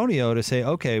Antonio to say,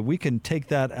 okay, we can take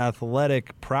that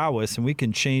athletic prowess and we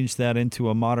can change that into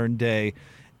a modern day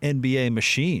NBA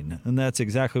machine. And that's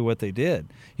exactly what they did.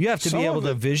 You have to be able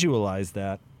to visualize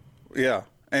that. Yeah.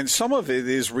 And some of it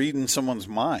is reading someone's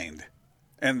mind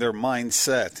and their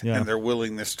mindset and their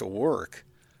willingness to work,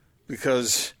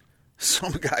 because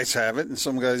some guys have it and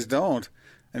some guys don't,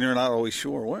 and you're not always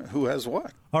sure who has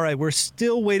what. All right, we're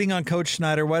still waiting on Coach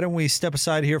Snyder. Why don't we step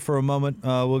aside here for a moment?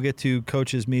 We'll get to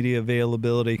Coach's media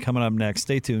availability coming up next.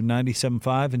 Stay tuned,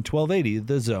 97.5 and 1280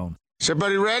 The Zone. Is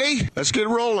everybody ready? Let's get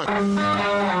rolling.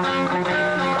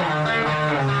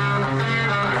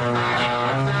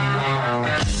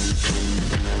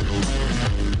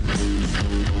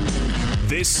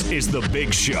 This is The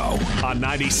Big Show on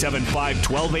 97.5,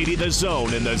 1280 The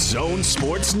Zone and The Zone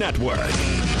Sports Network.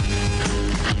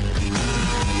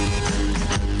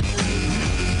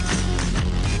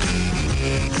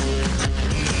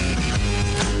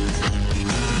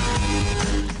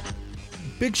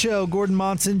 Big Show, Gordon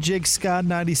Monson, Jake Scott,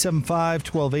 97.5,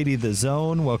 1280 The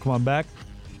Zone. Welcome on back.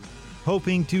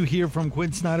 Hoping to hear from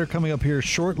Quinn Snyder coming up here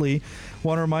shortly.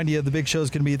 Want to remind you, the Big Show is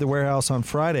going to be at the warehouse on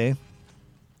Friday.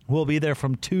 We'll be there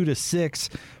from 2 to 6.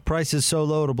 Price is so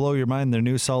low, it'll blow your mind. Their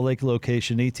new Salt Lake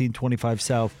location, 1825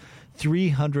 South,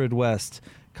 300 West.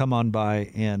 Come on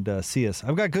by and see us.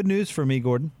 I've got good news for me,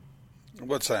 Gordon.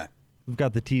 What's that? We've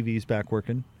got the TVs back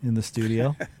working in the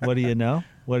studio. What do you know?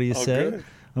 What do you say? Good.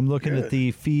 I'm looking at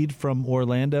the feed from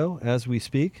Orlando as we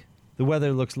speak. The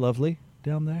weather looks lovely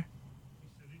down there.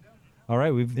 All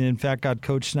right, we've in fact got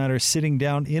Coach Snyder sitting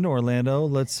down in Orlando.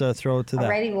 Let's throw it to that.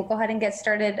 Alrighty, we'll go ahead and get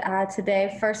started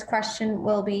today. First question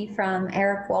will be from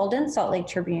Eric Walden, Salt Lake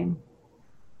Tribune.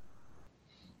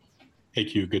 Hey,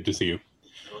 Q, good to see you.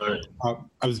 I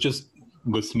was just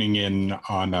listening in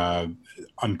on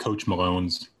Coach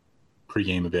Malone's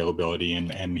pregame availability,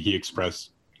 and he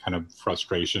expressed kind of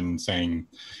frustration, saying,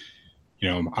 you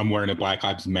know, I'm wearing a Black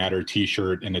Lives Matter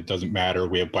T-shirt, and it doesn't matter.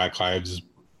 We have Black Lives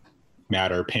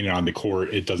Matter painted on the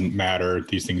court. It doesn't matter.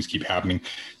 These things keep happening.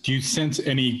 Do you sense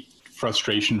any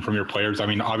frustration from your players? I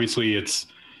mean, obviously, it's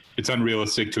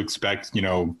unrealistic to expect, you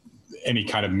know, any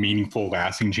kind of meaningful,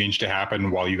 lasting change to happen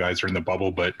while you guys are in the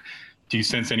bubble. But do you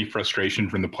sense any frustration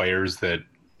from the players that,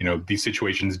 you know, these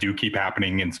situations do keep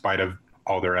happening in spite of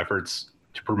all their efforts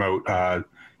to promote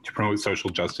social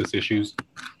justice issues?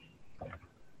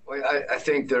 Well, I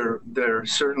think there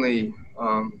certainly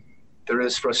there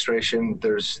is frustration.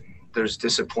 There's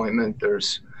disappointment.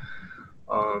 There's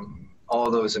all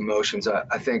those emotions.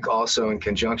 I think also in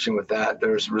conjunction with that,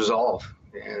 there's resolve,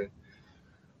 and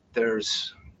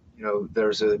there's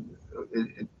a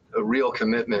real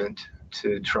commitment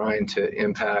to trying to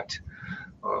impact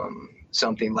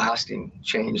something lasting,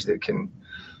 change that can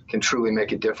truly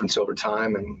make a difference over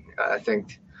time. And I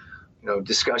think, you know,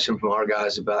 discussion from our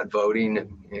guys about voting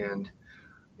and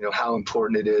you know, how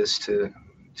important it is to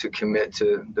commit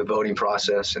to the voting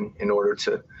process and in order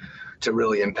to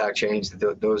really impact change.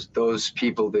 Those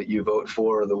people that you vote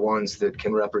for are the ones that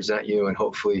can represent you and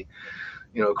hopefully,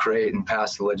 you know, create and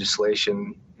pass the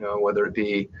legislation, you know, whether it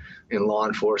be in law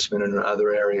enforcement and in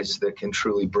other areas that can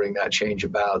truly bring that change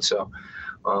about. So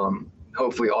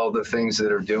hopefully all the things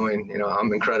that are doing, you know,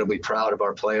 I'm incredibly proud of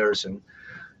our players and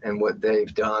what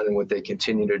they've done and what they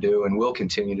continue to do and will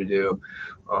continue to do.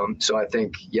 So I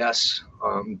think, yes,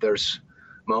 there's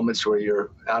moments where you're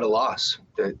at a loss,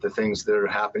 the things that are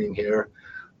happening here,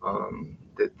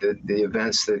 the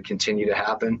events that continue to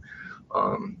happen.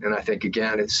 And I think,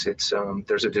 again,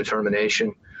 there's a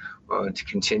determination to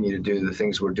continue to do the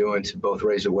things we're doing to both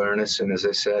raise awareness and, as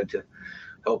I said, to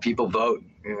help people vote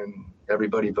and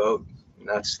everybody vote. And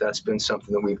that's been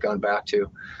something that we've gone back to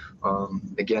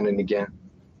again and again.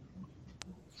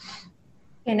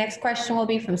 Okay, next question will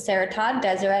be from Sarah Todd,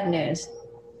 Deseret News.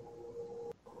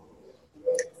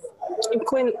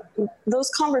 Quinn, those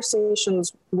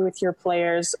conversations with your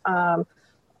players, are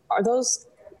those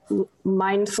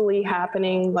mindfully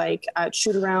happening, like at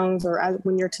shoot-arounds or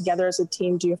when you're together as a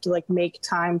team? Do you have to like make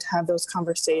time to have those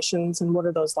conversations, and what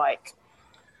are those like?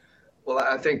 Well,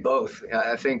 I think both.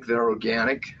 I think they're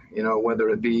organic, you know, whether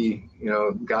it be, you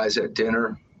know, guys at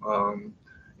dinner, you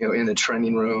know, in the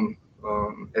training room,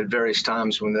 at various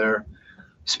times when they're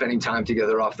spending time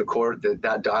together off the court,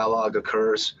 that dialogue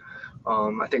occurs.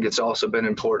 I think it's also been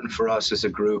important for us as a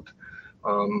group,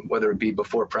 whether it be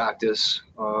before practice,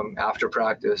 after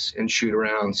practice, in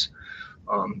shoot-arounds,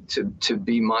 to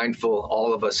be mindful,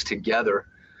 all of us together,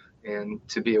 and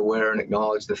to be aware and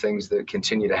acknowledge the things that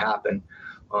continue to happen.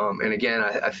 And again,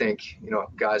 I think,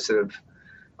 guys that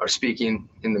are speaking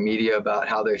in the media about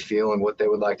how they feel and what they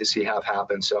would like to see have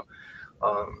happen. So,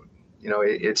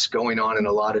 it's going on in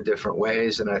a lot of different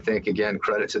ways. And I think, again,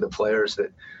 credit to the players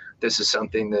that this is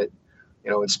something that,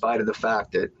 in spite of the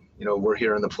fact that, we're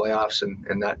here in the playoffs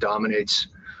and that dominates,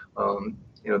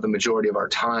 the majority of our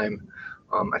time,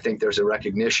 I think there's a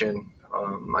recognition.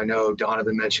 I know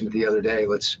Donovan mentioned it the other day,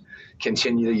 let's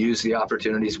continue to use the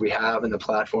opportunities we have and the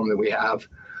platform that we have,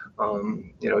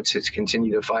 to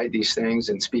continue to fight these things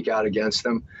and speak out against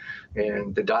them.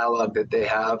 And the dialogue that they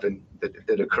have and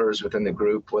that occurs within the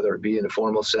group, whether it be in a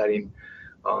formal setting,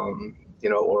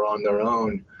 or on their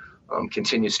own,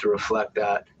 continues to reflect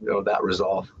that, that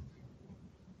resolve.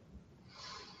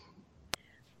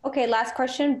 Okay, last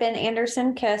question, Ben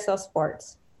Anderson, KSL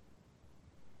Sports.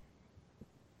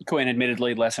 Quinn,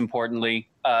 admittedly, less importantly,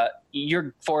 4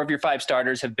 of your 5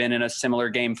 starters have been in a similar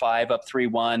Game 5 up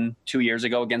 3-1 2 years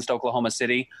ago against Oklahoma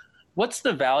City. What's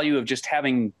the value of just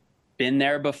having been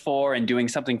there before and doing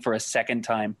something for a second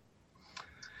time?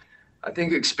 I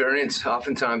think experience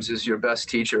oftentimes is your best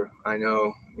teacher. I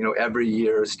know, every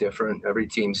year is different. Every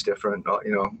team's different.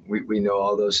 We know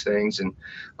all those things. And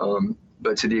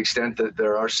but to the extent that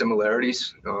there are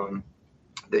similarities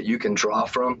that you can draw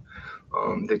from,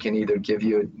 that can either give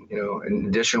you, an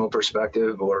additional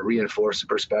perspective or reinforce the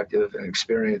perspective and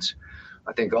experience,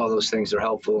 I think all those things are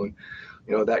helpful. And,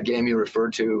 that game you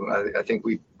referred to, I think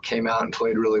we came out and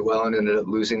played really well and ended up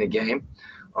losing the game.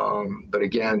 But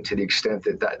again, to the extent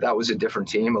that was a different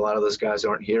team, a lot of those guys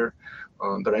aren't here.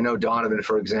 But I know Donovan,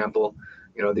 for example,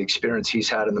 the experience he's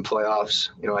had in the playoffs,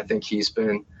 I think he's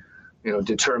been,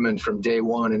 determined from day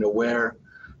one and aware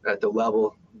at the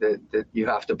level that you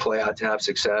have to play out to have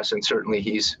success. And certainly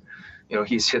he's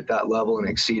hit that level and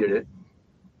exceeded it.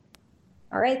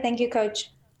 All right. Thank you,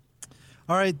 Coach.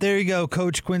 All right, there you go,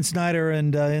 Coach Quinn Snyder.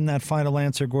 And in that final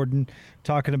answer, Gordon,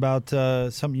 talking about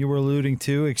something you were alluding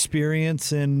to,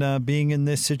 experience in being in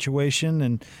this situation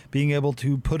and being able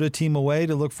to put a team away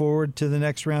to look forward to the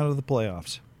next round of the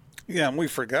playoffs. Yeah, and we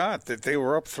forgot that they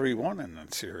were up 3-1 in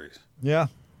that series. Yeah,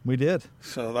 we did.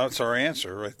 So that's our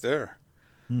answer right there.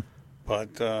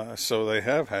 But so they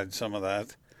have had some of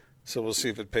that. So we'll see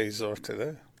if it pays off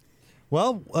today.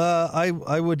 Well,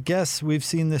 I would guess we've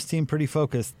seen this team pretty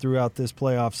focused throughout this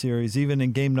playoff series. Even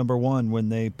in game number 1, when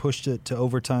they pushed it to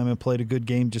overtime and played a good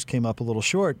game, just came up a little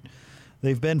short.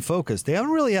 They've been focused. They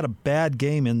haven't really had a bad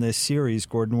game in this series,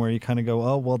 Gordon, where you kind of go,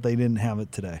 oh, well, they didn't have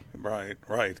it today.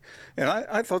 Right. And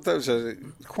I thought that was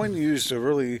Quinn used a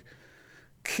really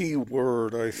key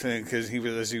word, I think, as he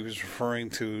was referring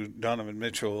to Donovan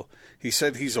Mitchell. He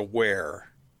said he's aware.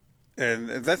 And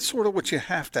that's sort of what you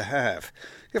have to have.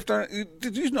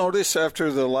 Did you notice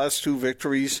after the last 2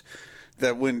 victories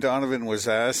that when Donovan was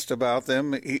asked about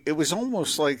them, it was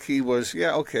almost like he was,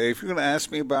 yeah, okay, if you're going to ask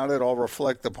me about it, I'll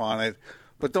reflect upon it.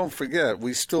 But don't forget,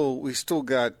 we still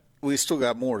got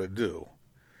more to do.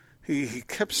 He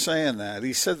kept saying that.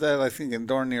 He said that, I think, in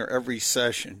darn near every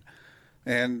session.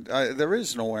 And there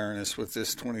is an awareness with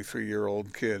this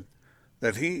 23-year-old kid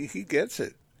that he gets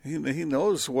it. He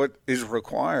knows what is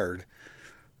required.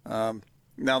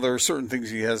 Now, there are certain things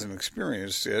he hasn't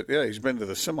experienced yet. Yeah, he's been to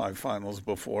the semifinals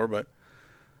before, but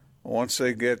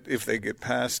if they get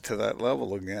past to that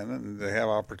level again and they have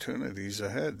opportunities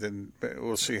ahead, then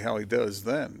we'll see how he does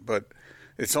then. But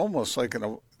it's almost like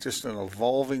just an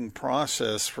evolving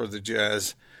process for the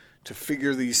Jazz to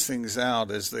figure these things out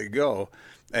as they go.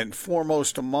 And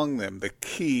foremost among them, the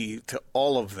key to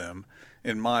all of them,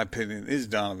 in my opinion, is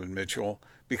Donovan Mitchell,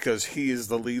 because he is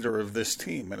the leader of this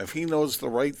team. And if he knows the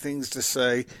right things to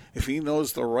say, if he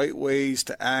knows the right ways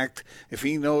to act, if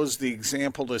he knows the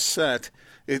example to set,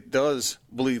 it does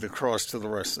bleed across to the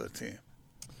rest of the team.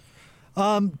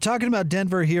 Talking about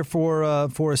Denver here for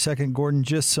a second, Gordon,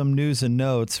 just some news and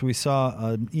notes. We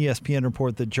saw an ESPN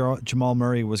report that Jamal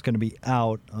Murray was going to be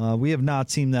out. We have not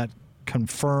seen that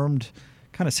confirmed.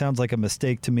 Kind of sounds like a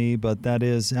mistake to me, but that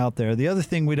is out there. The other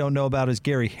thing we don't know about is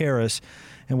Gary Harris.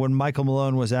 And when Michael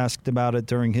Malone was asked about it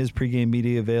during his pregame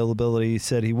media availability, he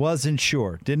said he wasn't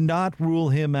sure. Did not rule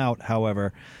him out,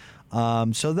 however.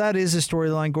 So that is a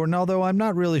storyline, Gordon, although I'm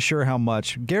not really sure how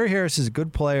much. Gary Harris is a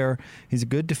good player. He's a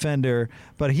good defender,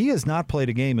 but he has not played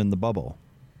a game in the bubble.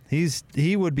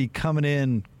 He would be coming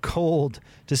in cold,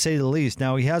 to say the least.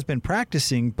 Now, he has been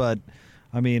practicing, but,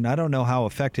 I mean, I don't know how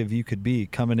effective you could be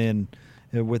coming in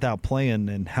without playing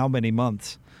in how many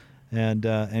months. And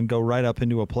go right up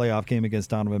into a playoff game against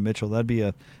Donovan Mitchell. That'd be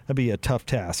a tough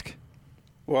task.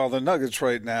 Well, the Nuggets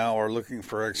right now are looking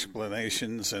for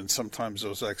explanations, and sometimes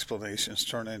those explanations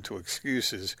turn into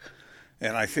excuses.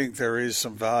 And I think there is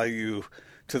some value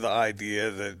to the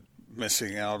idea that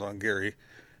missing out on Gary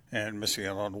and missing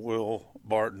out on Will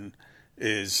Barton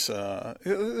is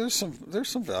there's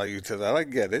some value to that. I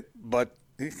get it, but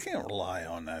you can't rely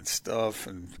on that stuff.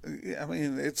 And I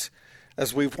mean, it's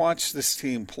as we've watched this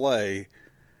team play,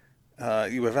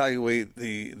 you evaluate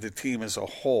the team as a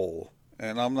whole,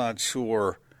 and I'm not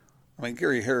sure. I mean,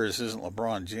 Gary Harris isn't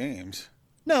LeBron James.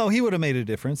 No, he would have made a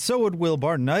difference. So would Will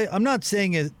Barton. I'm not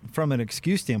saying it from an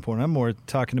excuse standpoint. I'm more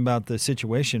talking about the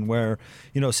situation where,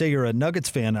 say you're a Nuggets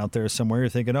fan out there somewhere. You're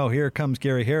thinking, oh, here comes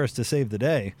Gary Harris to save the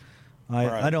day.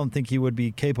 I don't think he would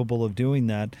be capable of doing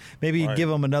that. Maybe give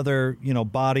him another,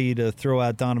 body to throw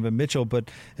at Donovan Mitchell.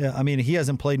 But, I mean, he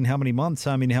hasn't played in how many months?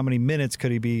 I mean, how many minutes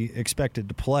could he be expected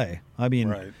to play? I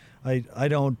mean, I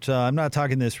don't I'm not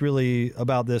talking this really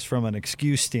about this from an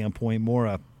excuse standpoint,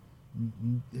 more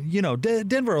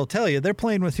Denver will tell you they're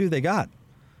playing with who they got.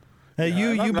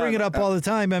 You bring it up all the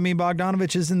time. I mean,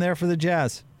 Bogdanovich isn't there for the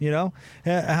Jazz.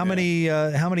 How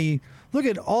many? Look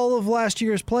at all of last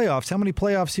year's playoffs. How many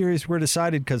playoff series were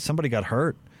decided because somebody got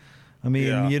hurt? I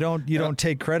mean, you don't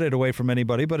take credit away from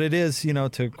anybody, but it is,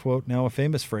 to quote now a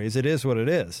famous phrase, it is what it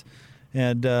is.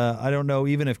 And I don't know,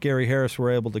 even if Gary Harris were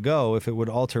able to go, if it would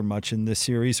alter much in this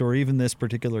series or even this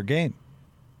particular game.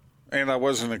 And I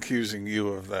wasn't accusing you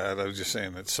of that. I was just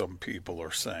saying that some people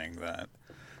are saying that.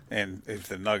 And if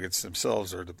the Nuggets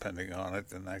themselves are depending on it,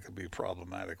 then that could be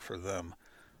problematic for them.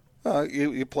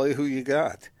 You play who you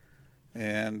got.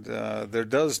 And there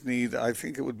does need, I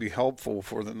think it would be helpful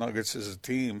for the Nuggets as a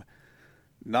team,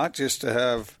 not just to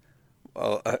have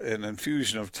an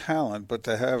infusion of talent, but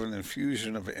to have an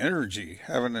infusion of energy,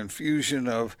 have an infusion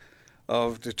of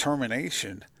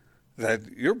determination.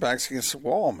 That your back's against the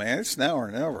wall, man. It's now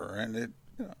or never, and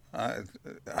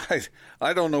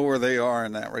I don't know where they are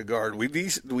in that regard. We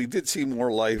did see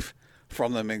more life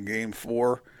from them in Game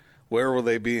 4. Where will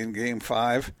they be in Game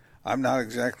 5? I'm not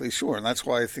exactly sure, and that's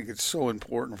why I think it's so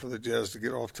important for the Jazz to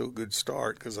get off to a good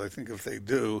start. Because I think if they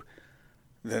do,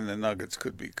 then the Nuggets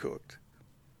could be cooked.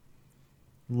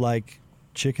 Like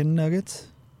chicken nuggets.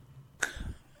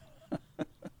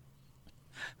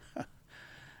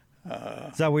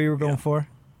 Is that what you were going for?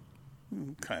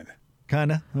 Kind of.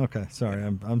 Kind of? Okay, sorry.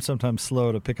 I'm sometimes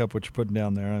slow to pick up what you're putting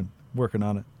down there. I'm working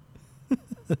on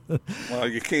it. Well,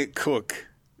 you can't cook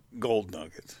gold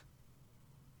nuggets.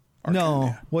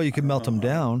 No. Well, you can melt them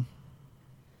down.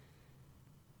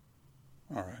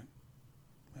 All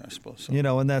right. I suppose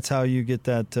so. And that's how you get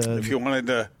that. If you wanted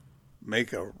to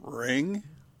make a ring,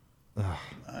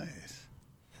 nice.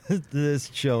 This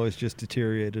show has just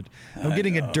deteriorated. I'm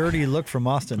getting a dirty look from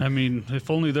Austin. I mean, if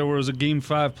only there was a Game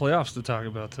 5 playoffs to talk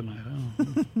about tonight,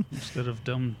 instead of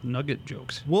dumb Nugget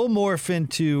jokes. We'll morph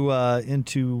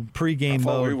into pregame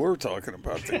mode. We were talking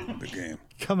about the game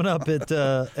coming up at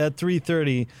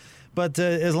 3:30. But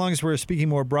as long as we're speaking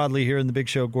more broadly here in the Big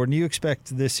Show, Gordon, do you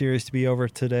expect this series to be over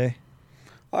today?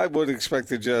 I would expect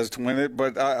the Jazz to win it,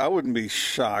 but I wouldn't be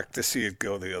shocked to see it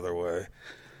go the other way.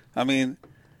 I mean,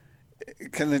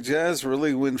 can the Jazz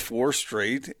really win 4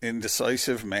 straight in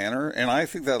decisive manner? And I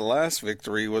think that last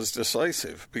victory was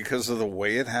decisive because of the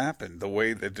way it happened,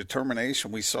 the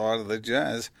determination we saw out of the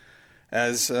Jazz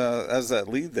as that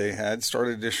lead they had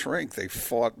started to shrink. They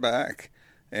fought back,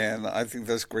 and I think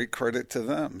that's great credit to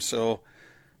them. So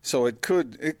it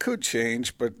could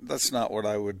change, but that's not what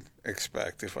I would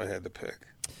expect if I had to pick.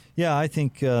 Yeah, I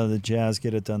think the Jazz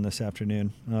get it done this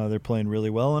afternoon. They're playing really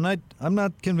well, and I'm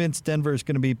not convinced Denver's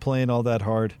going to be playing all that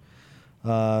hard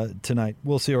tonight.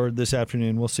 We'll see, or this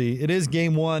afternoon. We'll see. It is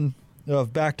Game 1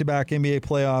 of back-to-back NBA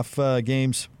playoff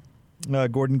games.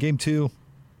 Gordon, Game 2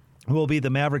 will be the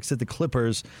Mavericks at the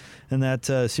Clippers, and that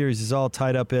series is all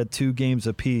tied up at 2 games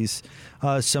apiece.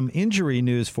 Some injury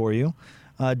news for you.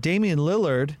 Damian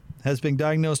Lillard has been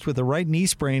diagnosed with a right knee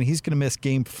sprain. He's going to miss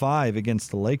Game 5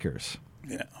 against the Lakers.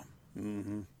 Yeah.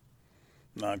 Mm-hmm.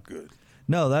 Not good.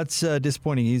 No, that's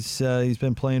disappointing. He's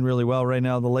been playing really well right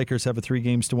now. The Lakers have a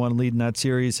 3-1 lead in that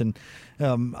series, and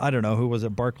I don't know, who was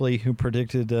it, Barkley, who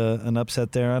predicted an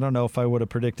upset there? I don't know if I would have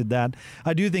predicted that.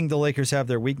 I do think the Lakers have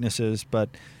their weaknesses, but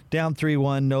down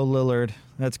 3-1, no Lillard.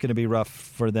 That's going to be rough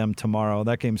for them tomorrow.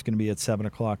 That game's going to be at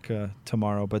 7:00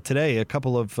 tomorrow. But today, a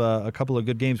couple of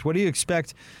good games. What do you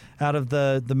expect out of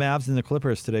the Mavs and the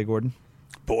Clippers today, Gordon?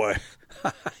 Boy,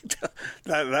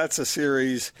 that's a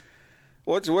series.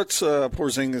 What's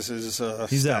Porzingis'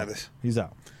 status? He's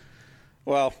out.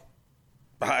 Well,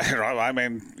 I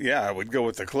mean, yeah, I would go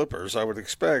with the Clippers. I would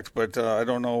expect, but I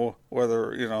don't know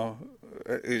whether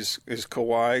is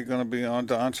Kawhi going to be on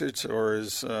Doncic, or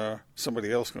is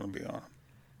somebody else going to be on him?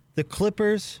 The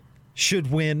Clippers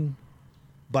should win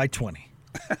by 20.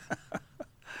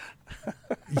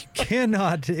 You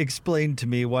cannot explain to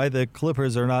me why the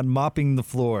Clippers are not mopping the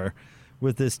floor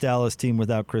with this Dallas team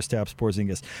without Kristaps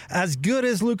Porzingis. As good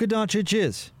as Luka Doncic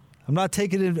is, I'm not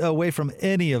taking it away from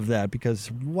any of that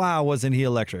because, wow, wasn't he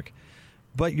electric.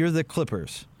 But you're the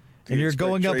Clippers. And you're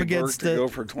going up against to go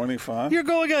for 25? You're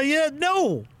going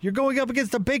You're going up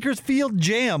against the Bakersfield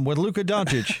Jam with Luka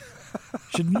Doncic.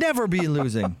 Should never be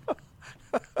losing.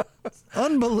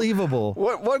 Unbelievable.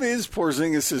 What is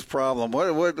Porzingis' problem?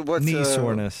 What's knee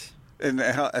soreness? And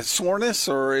soreness,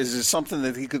 or is it something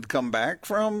that he could come back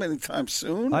from anytime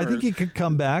soon? I think he could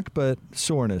come back, but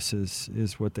soreness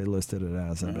is what they listed it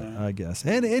as, I guess.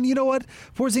 And you know what?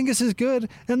 Porzingis is good,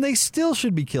 and they still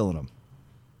should be killing him.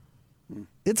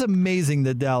 It's amazing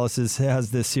that Dallas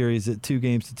has this series at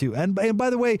 2-2. And by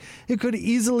the way, it could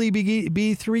easily be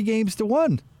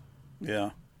 3-1.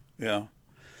 Yeah.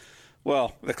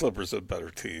 Well, the Clippers are a better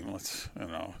team.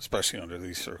 Especially under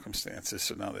these circumstances.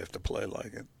 So now they have to play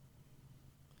like it.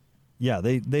 Yeah,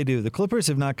 they do. The Clippers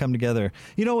have not come together.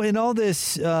 In all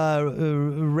this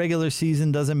regular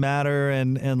season doesn't matter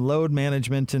and load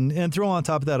management and throw on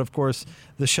top of that, of course,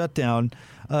 the shutdown.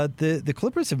 The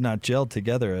Clippers have not gelled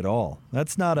together at all.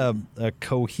 That's not a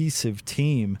cohesive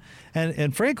team.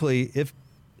 And frankly,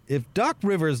 if Doc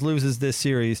Rivers loses this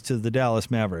series to the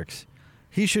Dallas Mavericks,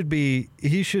 he should be.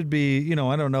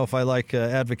 I don't know if I like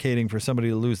advocating for somebody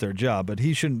to lose their job, but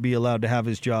he shouldn't be allowed to have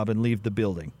his job and leave the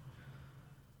building.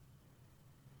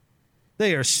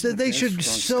 They should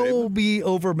so be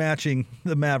overmatching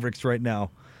the Mavericks right now.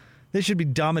 They should be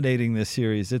dominating this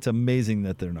series. It's amazing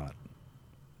that they're not.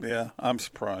 Yeah, I'm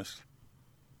surprised.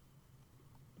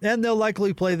 And they'll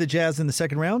likely play the Jazz in the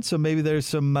second round, so maybe there's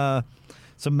some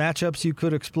matchups you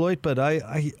could exploit, but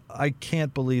I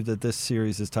can't believe that this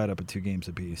series is tied up at 2 games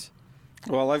apiece.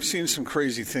 Well, I've seen some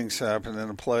crazy things happen in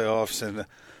the playoffs, and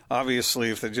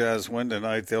obviously if the Jazz win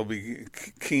tonight, they'll be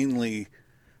keenly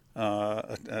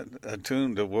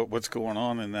attuned to what's going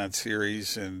on in that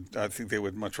series, and I think they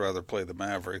would much rather play the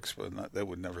Mavericks, but they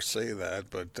would never say that.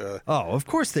 But of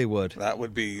course they would. That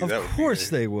would be. Of course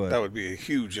they would. That would be a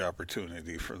huge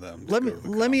opportunity for them.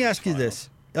 Let me ask you this: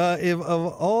 if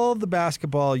of all the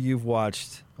basketball you've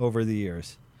watched over the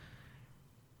years,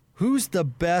 who's the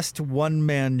best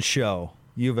one-man show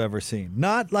you've ever seen?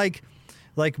 Not like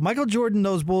Michael Jordan.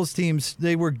 Those Bulls teams,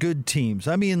 they were good teams.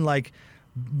 I mean, like.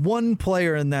 One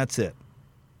player and that's it.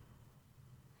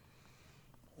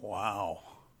 Wow.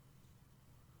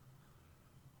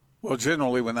 Well,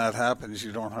 generally when that happens,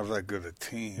 you don't have that good a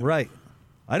team. Right.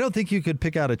 I don't think you could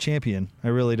pick out a champion. I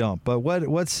really don't. But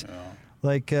what's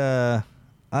like, I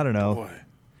don't know. Boy.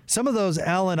 Some of those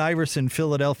Allen Iverson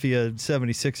Philadelphia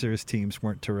 76ers teams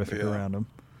weren't terrific around them.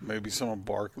 Maybe some of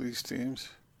Barkley's teams.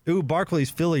 Ooh, Barkley's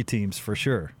Philly teams for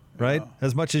sure. Right?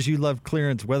 As much as you love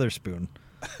Clarence Weatherspoon.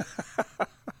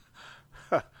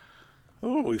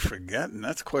 Oh, we forgetting?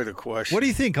 That's quite a question. What do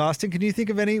you think, Austin? Can you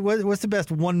think of any? What's the best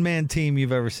one-man team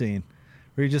you've ever seen?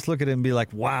 Where you just look at it and be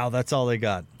like, "Wow, that's all they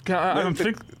got." I don't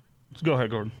think. Go ahead,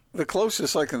 Gordon. The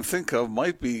closest I can think of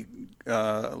might be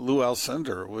Lou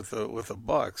Alcindor with the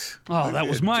Bucks. Oh, that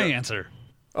was my answer.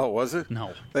 Oh, was it?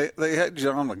 No. They had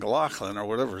John McLaughlin or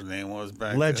whatever his name was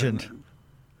back Legend. then.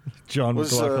 John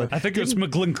McLaughlin. I think it was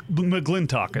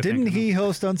McGlintock. Didn't he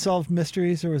host Unsolved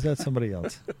Mysteries, or was that somebody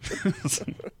else?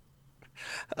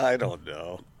 I don't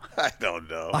know.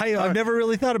 I've never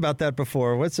really thought about that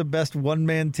before. What's the best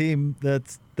one-man team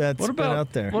that's been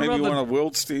out there? Maybe one of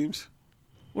Wilt's teams?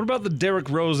 What about the Derrick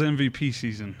Rose MVP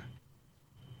season?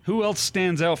 Who else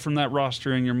stands out from that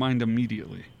roster in your mind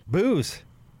immediately? Booze.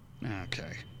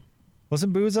 Okay.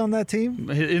 Wasn't Booze on that team?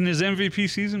 In his MVP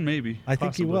season, maybe. I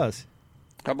think he was.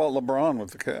 How about LeBron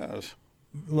with the Cavs?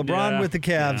 LeBron with the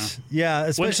Cavs. Yeah,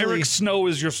 especially when Eric Snow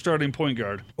is your starting point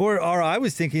guard. Or I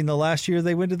was thinking the last year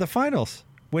they went to the finals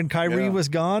when Kyrie was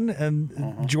gone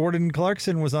and Jordan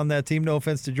Clarkson was on that team. No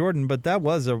offense to Jordan, but that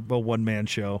was a one-man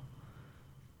show.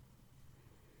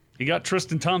 He got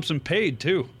Tristan Thompson paid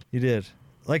too. He did.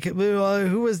 Like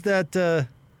who was that?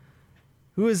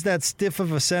 Who is that stiff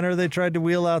of a center they tried to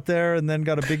wheel out there and then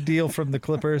got a big deal from the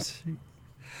Clippers?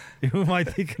 Who am I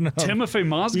thinking of? Timothy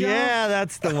Mozgov? Yeah,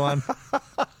 that's the one.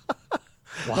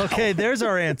 Wow. Okay, there's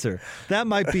our answer. That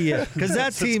might be it. Because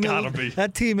that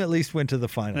team at least went to the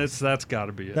finals. That's got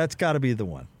to be it. That's got to be the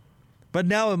one. But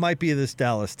now it might be this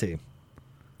Dallas team.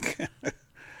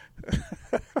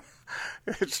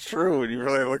 It's true when you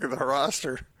really look at the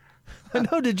roster. I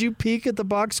know. Did you peek at the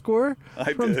box score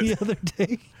I from did. the other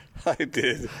day? I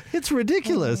did. It's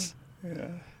ridiculous. Yeah.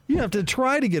 You have to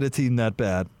try to get a team that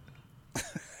bad.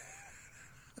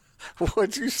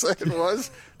 What'd you say it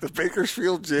was? The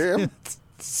Bakersfield Jam?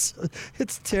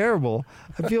 It's terrible.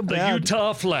 I feel The bad.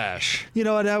 Utah Flash. You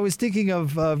know, and I was thinking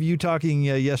of you talking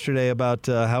yesterday about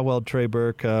how well Trey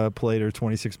Burke played, or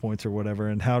 26 points or whatever,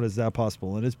 and how is that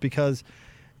possible? And it's because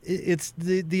it's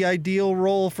the ideal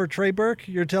role for Trey Burke.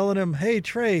 You're telling him, hey,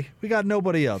 Trey, we got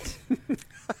nobody else.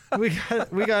 we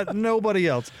got nobody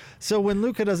else. So when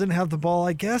Luka doesn't have the ball,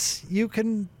 I guess you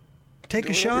can take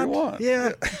a shot. You want.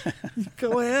 Yeah,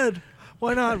 go ahead.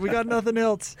 Why not? We got nothing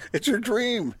else. It's your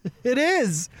dream. It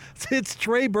is. It's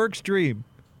Trey Burke's dream.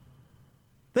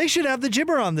 They should have the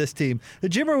Jimmer on this team. The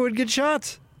Jimmer would get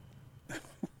shots.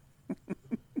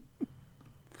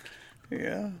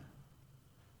 Yeah.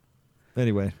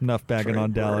 Anyway, enough bagging Trey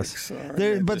on Dallas.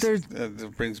 Sorry.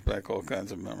 That brings back all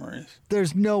kinds of memories.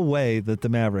 There's no way that the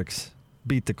Mavericks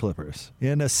beat the Clippers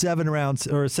in a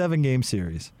 7-game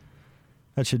series.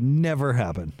 That should never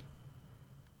happen.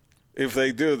 If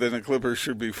they do, then the Clippers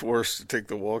should be forced to take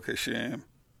the walk of shame.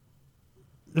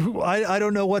 I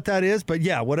don't know what that is, but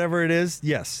yeah, whatever it is,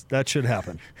 yes, that should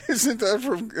happen. Isn't that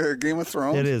from Game of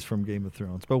Thrones? It is from Game of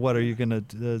Thrones. But what, are you going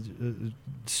to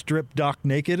strip Doc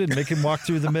naked and make him walk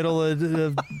through the middle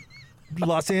of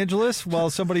Los Angeles while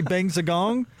somebody bangs a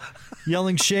gong,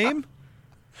 yelling shame?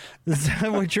 Is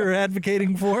that what you're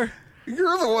advocating for?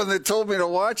 You're the one that told me to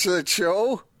watch that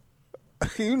show.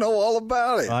 You know all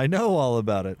about it. I know all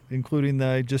about it, including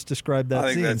I just described that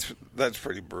I think scene. that's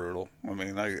pretty brutal. I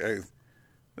mean,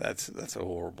 that's a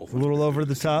horrible thing. A little over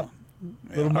the top.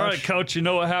 Yeah. All right, Coach, you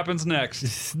know what happens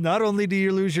next. Not only do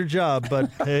you lose your job, but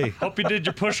hey. Hope you did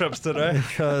your push-ups today.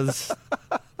 Because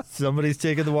somebody's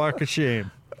taking the walk of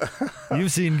shame.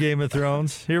 You've seen Game of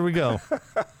Thrones. Here we go.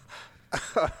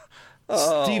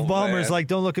 Steve Ballmer's like,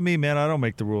 don't look at me, man. I don't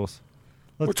make the rules.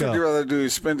 Let's Which would you rather do,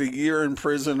 spend a year in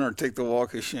prison or take the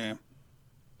walk of shame?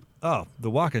 Oh, the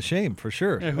walk of shame, for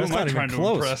sure. Yeah, who That's am I not even trying to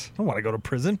close. impress? I don't want to go to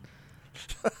prison.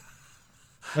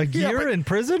 A year in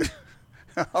prison?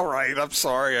 All right, I'm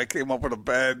sorry. I came up with a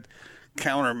bad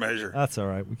countermeasure. That's all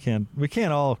right. We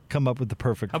can't all come up with the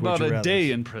perfect. How about would you a rathers. day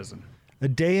in prison? A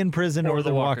day in prison Or or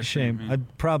the walk of shame? yeah.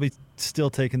 I'd probably still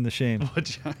taking the shame.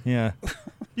 Would you? Yeah.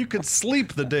 You could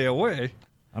sleep the day away.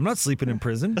 I'm not sleeping in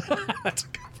prison. That's a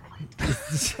good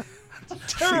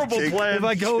terrible plan.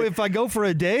 If I go for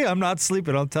a day, I'm not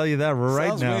sleeping. I'll tell you that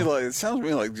right now. It sounds to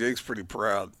me like Jake's pretty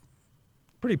proud.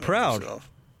 Pretty proud.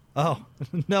 Oh,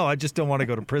 no, I just don't want to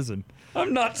go to prison.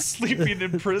 I'm not sleeping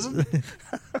in prison.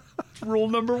 Rule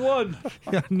number 1.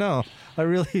 Yeah, no,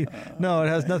 no, it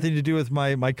has nothing to do with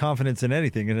my confidence in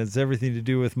anything. It has everything to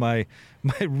do with my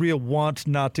real want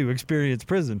not to experience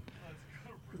prison.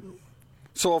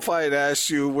 So if I had asked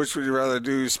you, which would you rather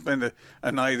do, spend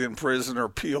a night in prison or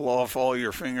peel off all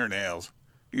your fingernails,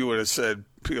 you would have said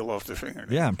peel off the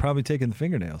fingernails. Yeah, I'm probably taking the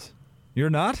fingernails. You're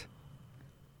not?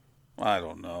 I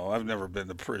don't know. I've never been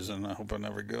to prison. I hope I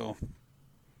never go.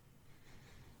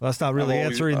 Well, that's not really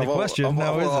answering the question, is it?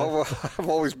 I've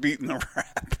always beaten the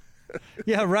rap.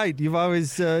 Yeah, right. You've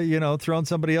always, thrown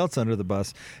somebody else under the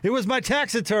bus. It was my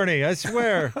tax attorney, I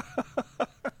swear.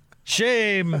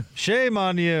 Shame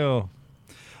on you.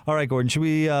 All right, Gordon, should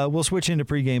we'll switch into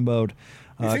pregame mode.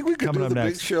 You think we could do the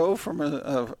next. big show from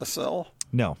a cell?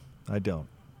 No, I don't.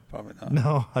 Probably not.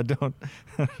 No, I don't.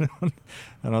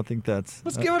 I don't think that's...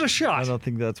 Let's give it a shot. I don't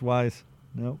think that's wise.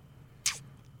 No.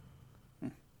 All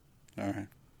right.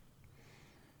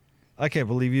 I can't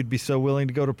believe you'd be so willing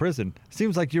to go to prison.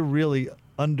 Seems like you're really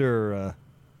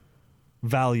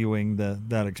valuing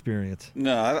that experience.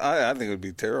 No, I think it would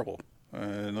be terrible.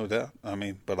 No doubt. I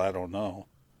mean, but I don't know.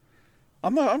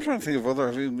 I'm trying to think of whether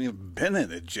I've even been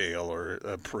in a jail or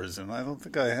a prison. I don't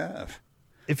think I have.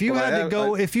 If you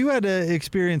if you had to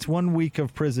experience 1 week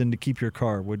of prison to keep your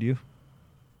car, would you?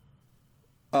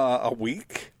 A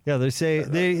week? Yeah, they say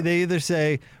they either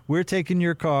say we're taking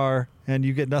your car and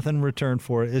you get nothing in return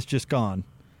for it; it's just gone,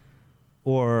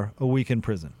 or a week in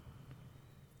prison.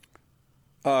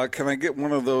 Can I get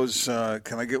one of those?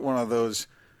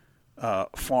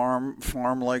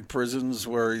 Farm-like prisons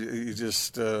where you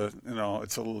just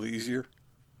it's a little easier?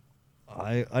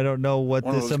 I don't know what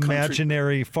this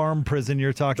imaginary farm prison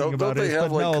you're talking about don't is, they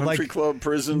have but country club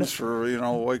prisons for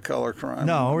white collar crime?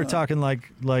 No, we're talking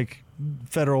like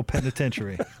federal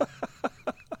penitentiary.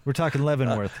 We're talking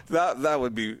Leavenworth. That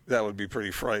would be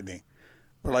pretty frightening.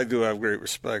 But I do have great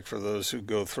respect for those who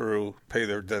go through, pay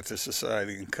their debt to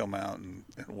society, and come out and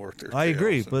work their. I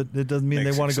agree, but it doesn't mean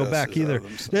they want to go back either.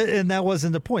 And that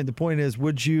wasn't the point. The point is,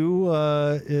 would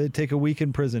you take a week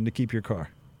in prison to keep your car?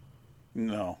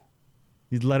 No.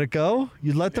 You'd let it go?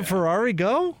 You'd let the Ferrari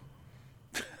go?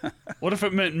 What if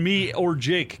it meant me or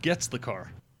Jake gets the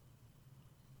car?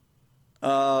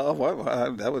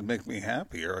 That would make me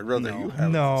happier. I'd rather you have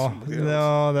it than somebody else.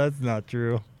 No, that's not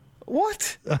true.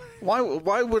 What?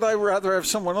 Why would I rather have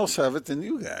someone else have it than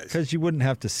you guys? Because you wouldn't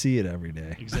have to see it every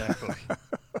day. Exactly.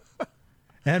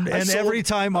 And every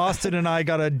time Austin and I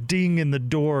got a ding in the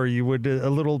door, a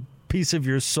little piece of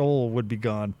your soul would be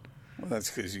gone. Well,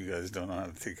 that's because you guys don't know how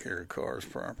to take care of cars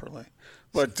properly.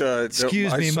 But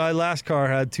excuse me, my last car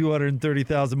had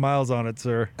 230,000 miles on it,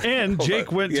 sir. And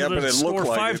Jake went to the store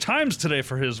 5 times today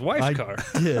for his wife's car.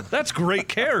 Did. That's great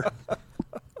care.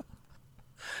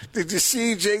 Did you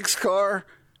see Jake's car?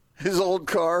 His old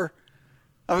car?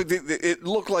 I mean, it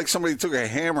looked like somebody took a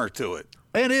hammer to it.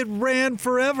 And it ran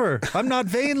forever. I'm not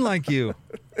vain like you.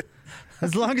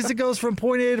 As long as it goes from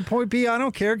point A to point B, I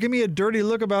don't care. Give me a dirty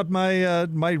look about my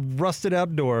my rusted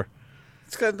out door.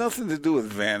 It's got nothing to do with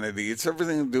vanity. It's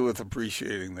everything to do with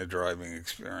appreciating the driving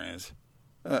experience.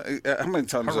 How many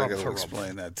times I got to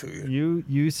explain that to you?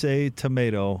 You say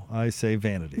tomato, I say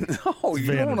vanity. No,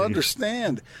 you don't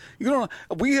understand.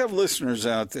 We have listeners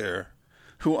out there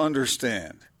who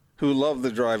understand, who love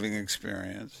the driving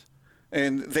experience,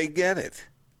 and they get it.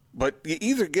 But you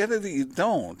either get it or you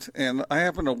don't. And I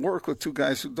happen to work with 2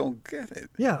 guys who don't get it.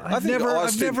 Yeah, I've never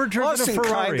driven a Ferrari. Austin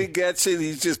kind of gets it.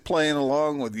 He's just playing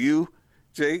along with you,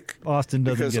 Jake. Austin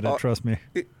doesn't get it. Trust me.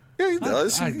 Yeah, he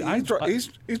does.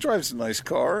 He drives a nice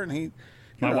car, and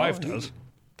my wife does.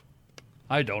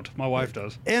 I don't. My wife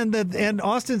does. And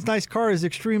Austin's nice car is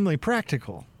extremely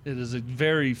practical. It is a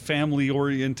very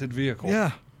family-oriented vehicle.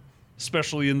 Yeah.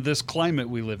 Especially in this climate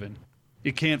we live in.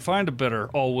 You can't find a better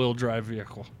all-wheel drive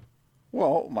vehicle.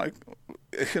 Well, my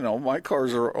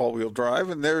cars are all-wheel drive,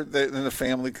 and the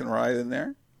family can ride in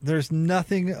there. There's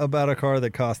nothing about a car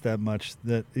that costs that much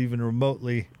that even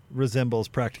remotely resembles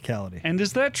practicality. And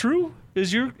is that true?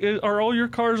 Are all your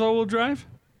cars all-wheel drive?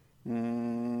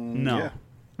 No. Yeah.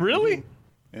 Really?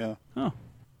 Yeah. Oh.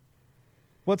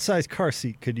 What size car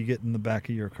seat could you get in the back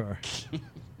of your car?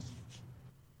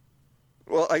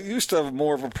 Well, I used to have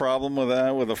more of a problem with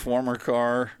that with a former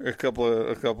car, a couple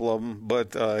of them,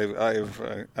 but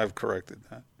I've corrected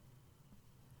that.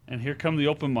 And here come the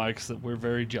open mics that we're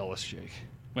very jealous, Jake.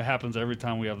 What happens every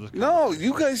time we have this? No,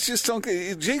 you guys just don't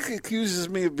get. Jake accuses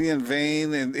me of being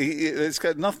vain, and it's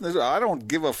got nothing to do. I don't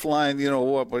give a flying,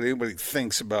 what anybody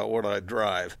thinks about what I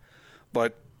drive,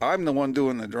 but I'm the one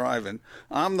doing the driving.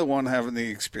 I'm the one having the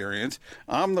experience.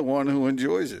 I'm the one who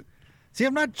enjoys it. See,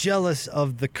 I'm not jealous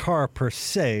of the car per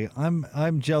se.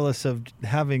 I'm jealous of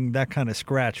having that kind of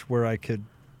scratch where I could,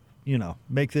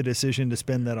 make the decision to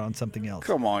spend that on something else.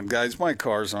 Come on, guys. My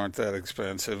cars aren't that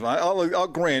expensive. I'll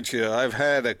grant you, I've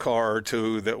had a car or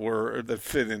 2 that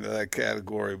fit into that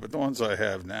category, but the ones I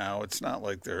have now, it's not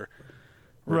like they're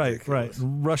ridiculous. Right.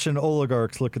 Russian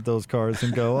oligarchs look at those cars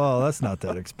and go, "Oh, that's not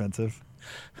that expensive."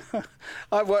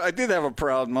 I did have a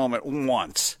proud moment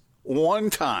once, one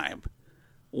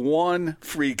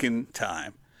freaking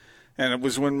time. And it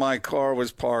was when my car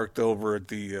was parked over at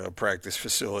the practice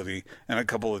facility, and a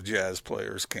couple of jazz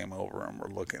players came over and were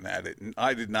looking at it. And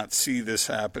I did not see this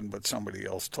happen, but somebody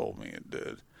else told me it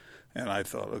did. And I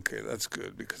thought, okay, that's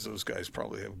good, because those guys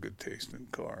probably have good taste in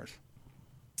cars.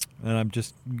 And I'm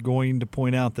just going to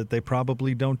point out that they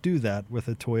probably don't do that with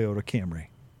a Toyota Camry.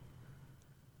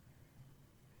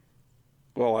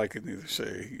 Well, I can neither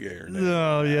say yay or nay.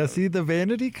 No, yeah. See, the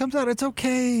vanity comes out. It's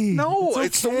okay. No,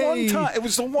 it's the one time. It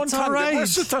was the one time. All right. The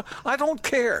rest of the time, I don't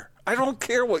care. I don't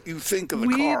care what you think of the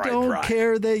car I drive. We don't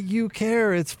care that you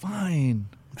care. It's fine.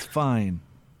 It's fine.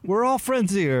 We're all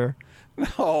friends here.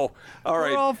 No, all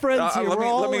right. We're all friends here. We're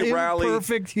all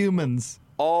imperfect humans.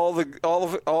 All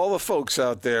the folks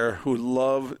out there who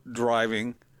love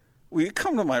driving, will you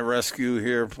come to my rescue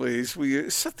here, please? Will you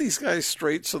set these guys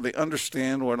straight so they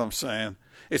understand what I'm saying?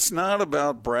 It's not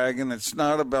about bragging. It's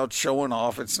not about showing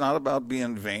off. It's not about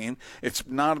being vain. It's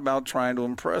not about trying to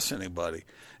impress anybody.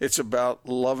 It's about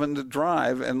loving to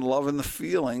drive and loving the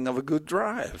feeling of a good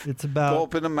drive. It's about go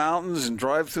up in the mountains and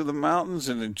drive through the mountains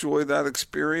and enjoy that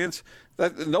experience.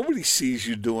 That nobody sees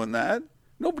you doing that.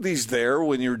 Nobody's there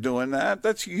when you're doing that.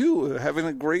 That's you having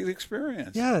a great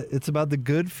experience. Yeah, it's about the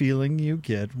good feeling you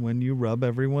get when you rub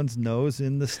everyone's nose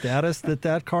in the status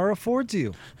that car affords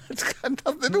you. It's got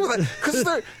nothing to do with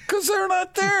that because they're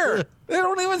not there. They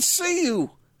don't even see you.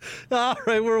 All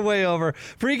right, we're way over.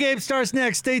 Pre-game starts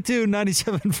next. Stay tuned.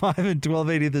 97.5 and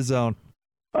 1280 The Zone.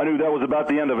 I knew that was about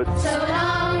the end of it. So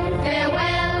long,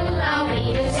 farewell, I'll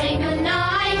be to say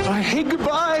goodnight. I hate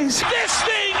goodbyes. This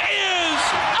thing is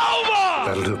over!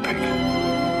 That'll do, Pink.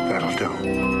 That'll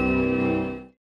do.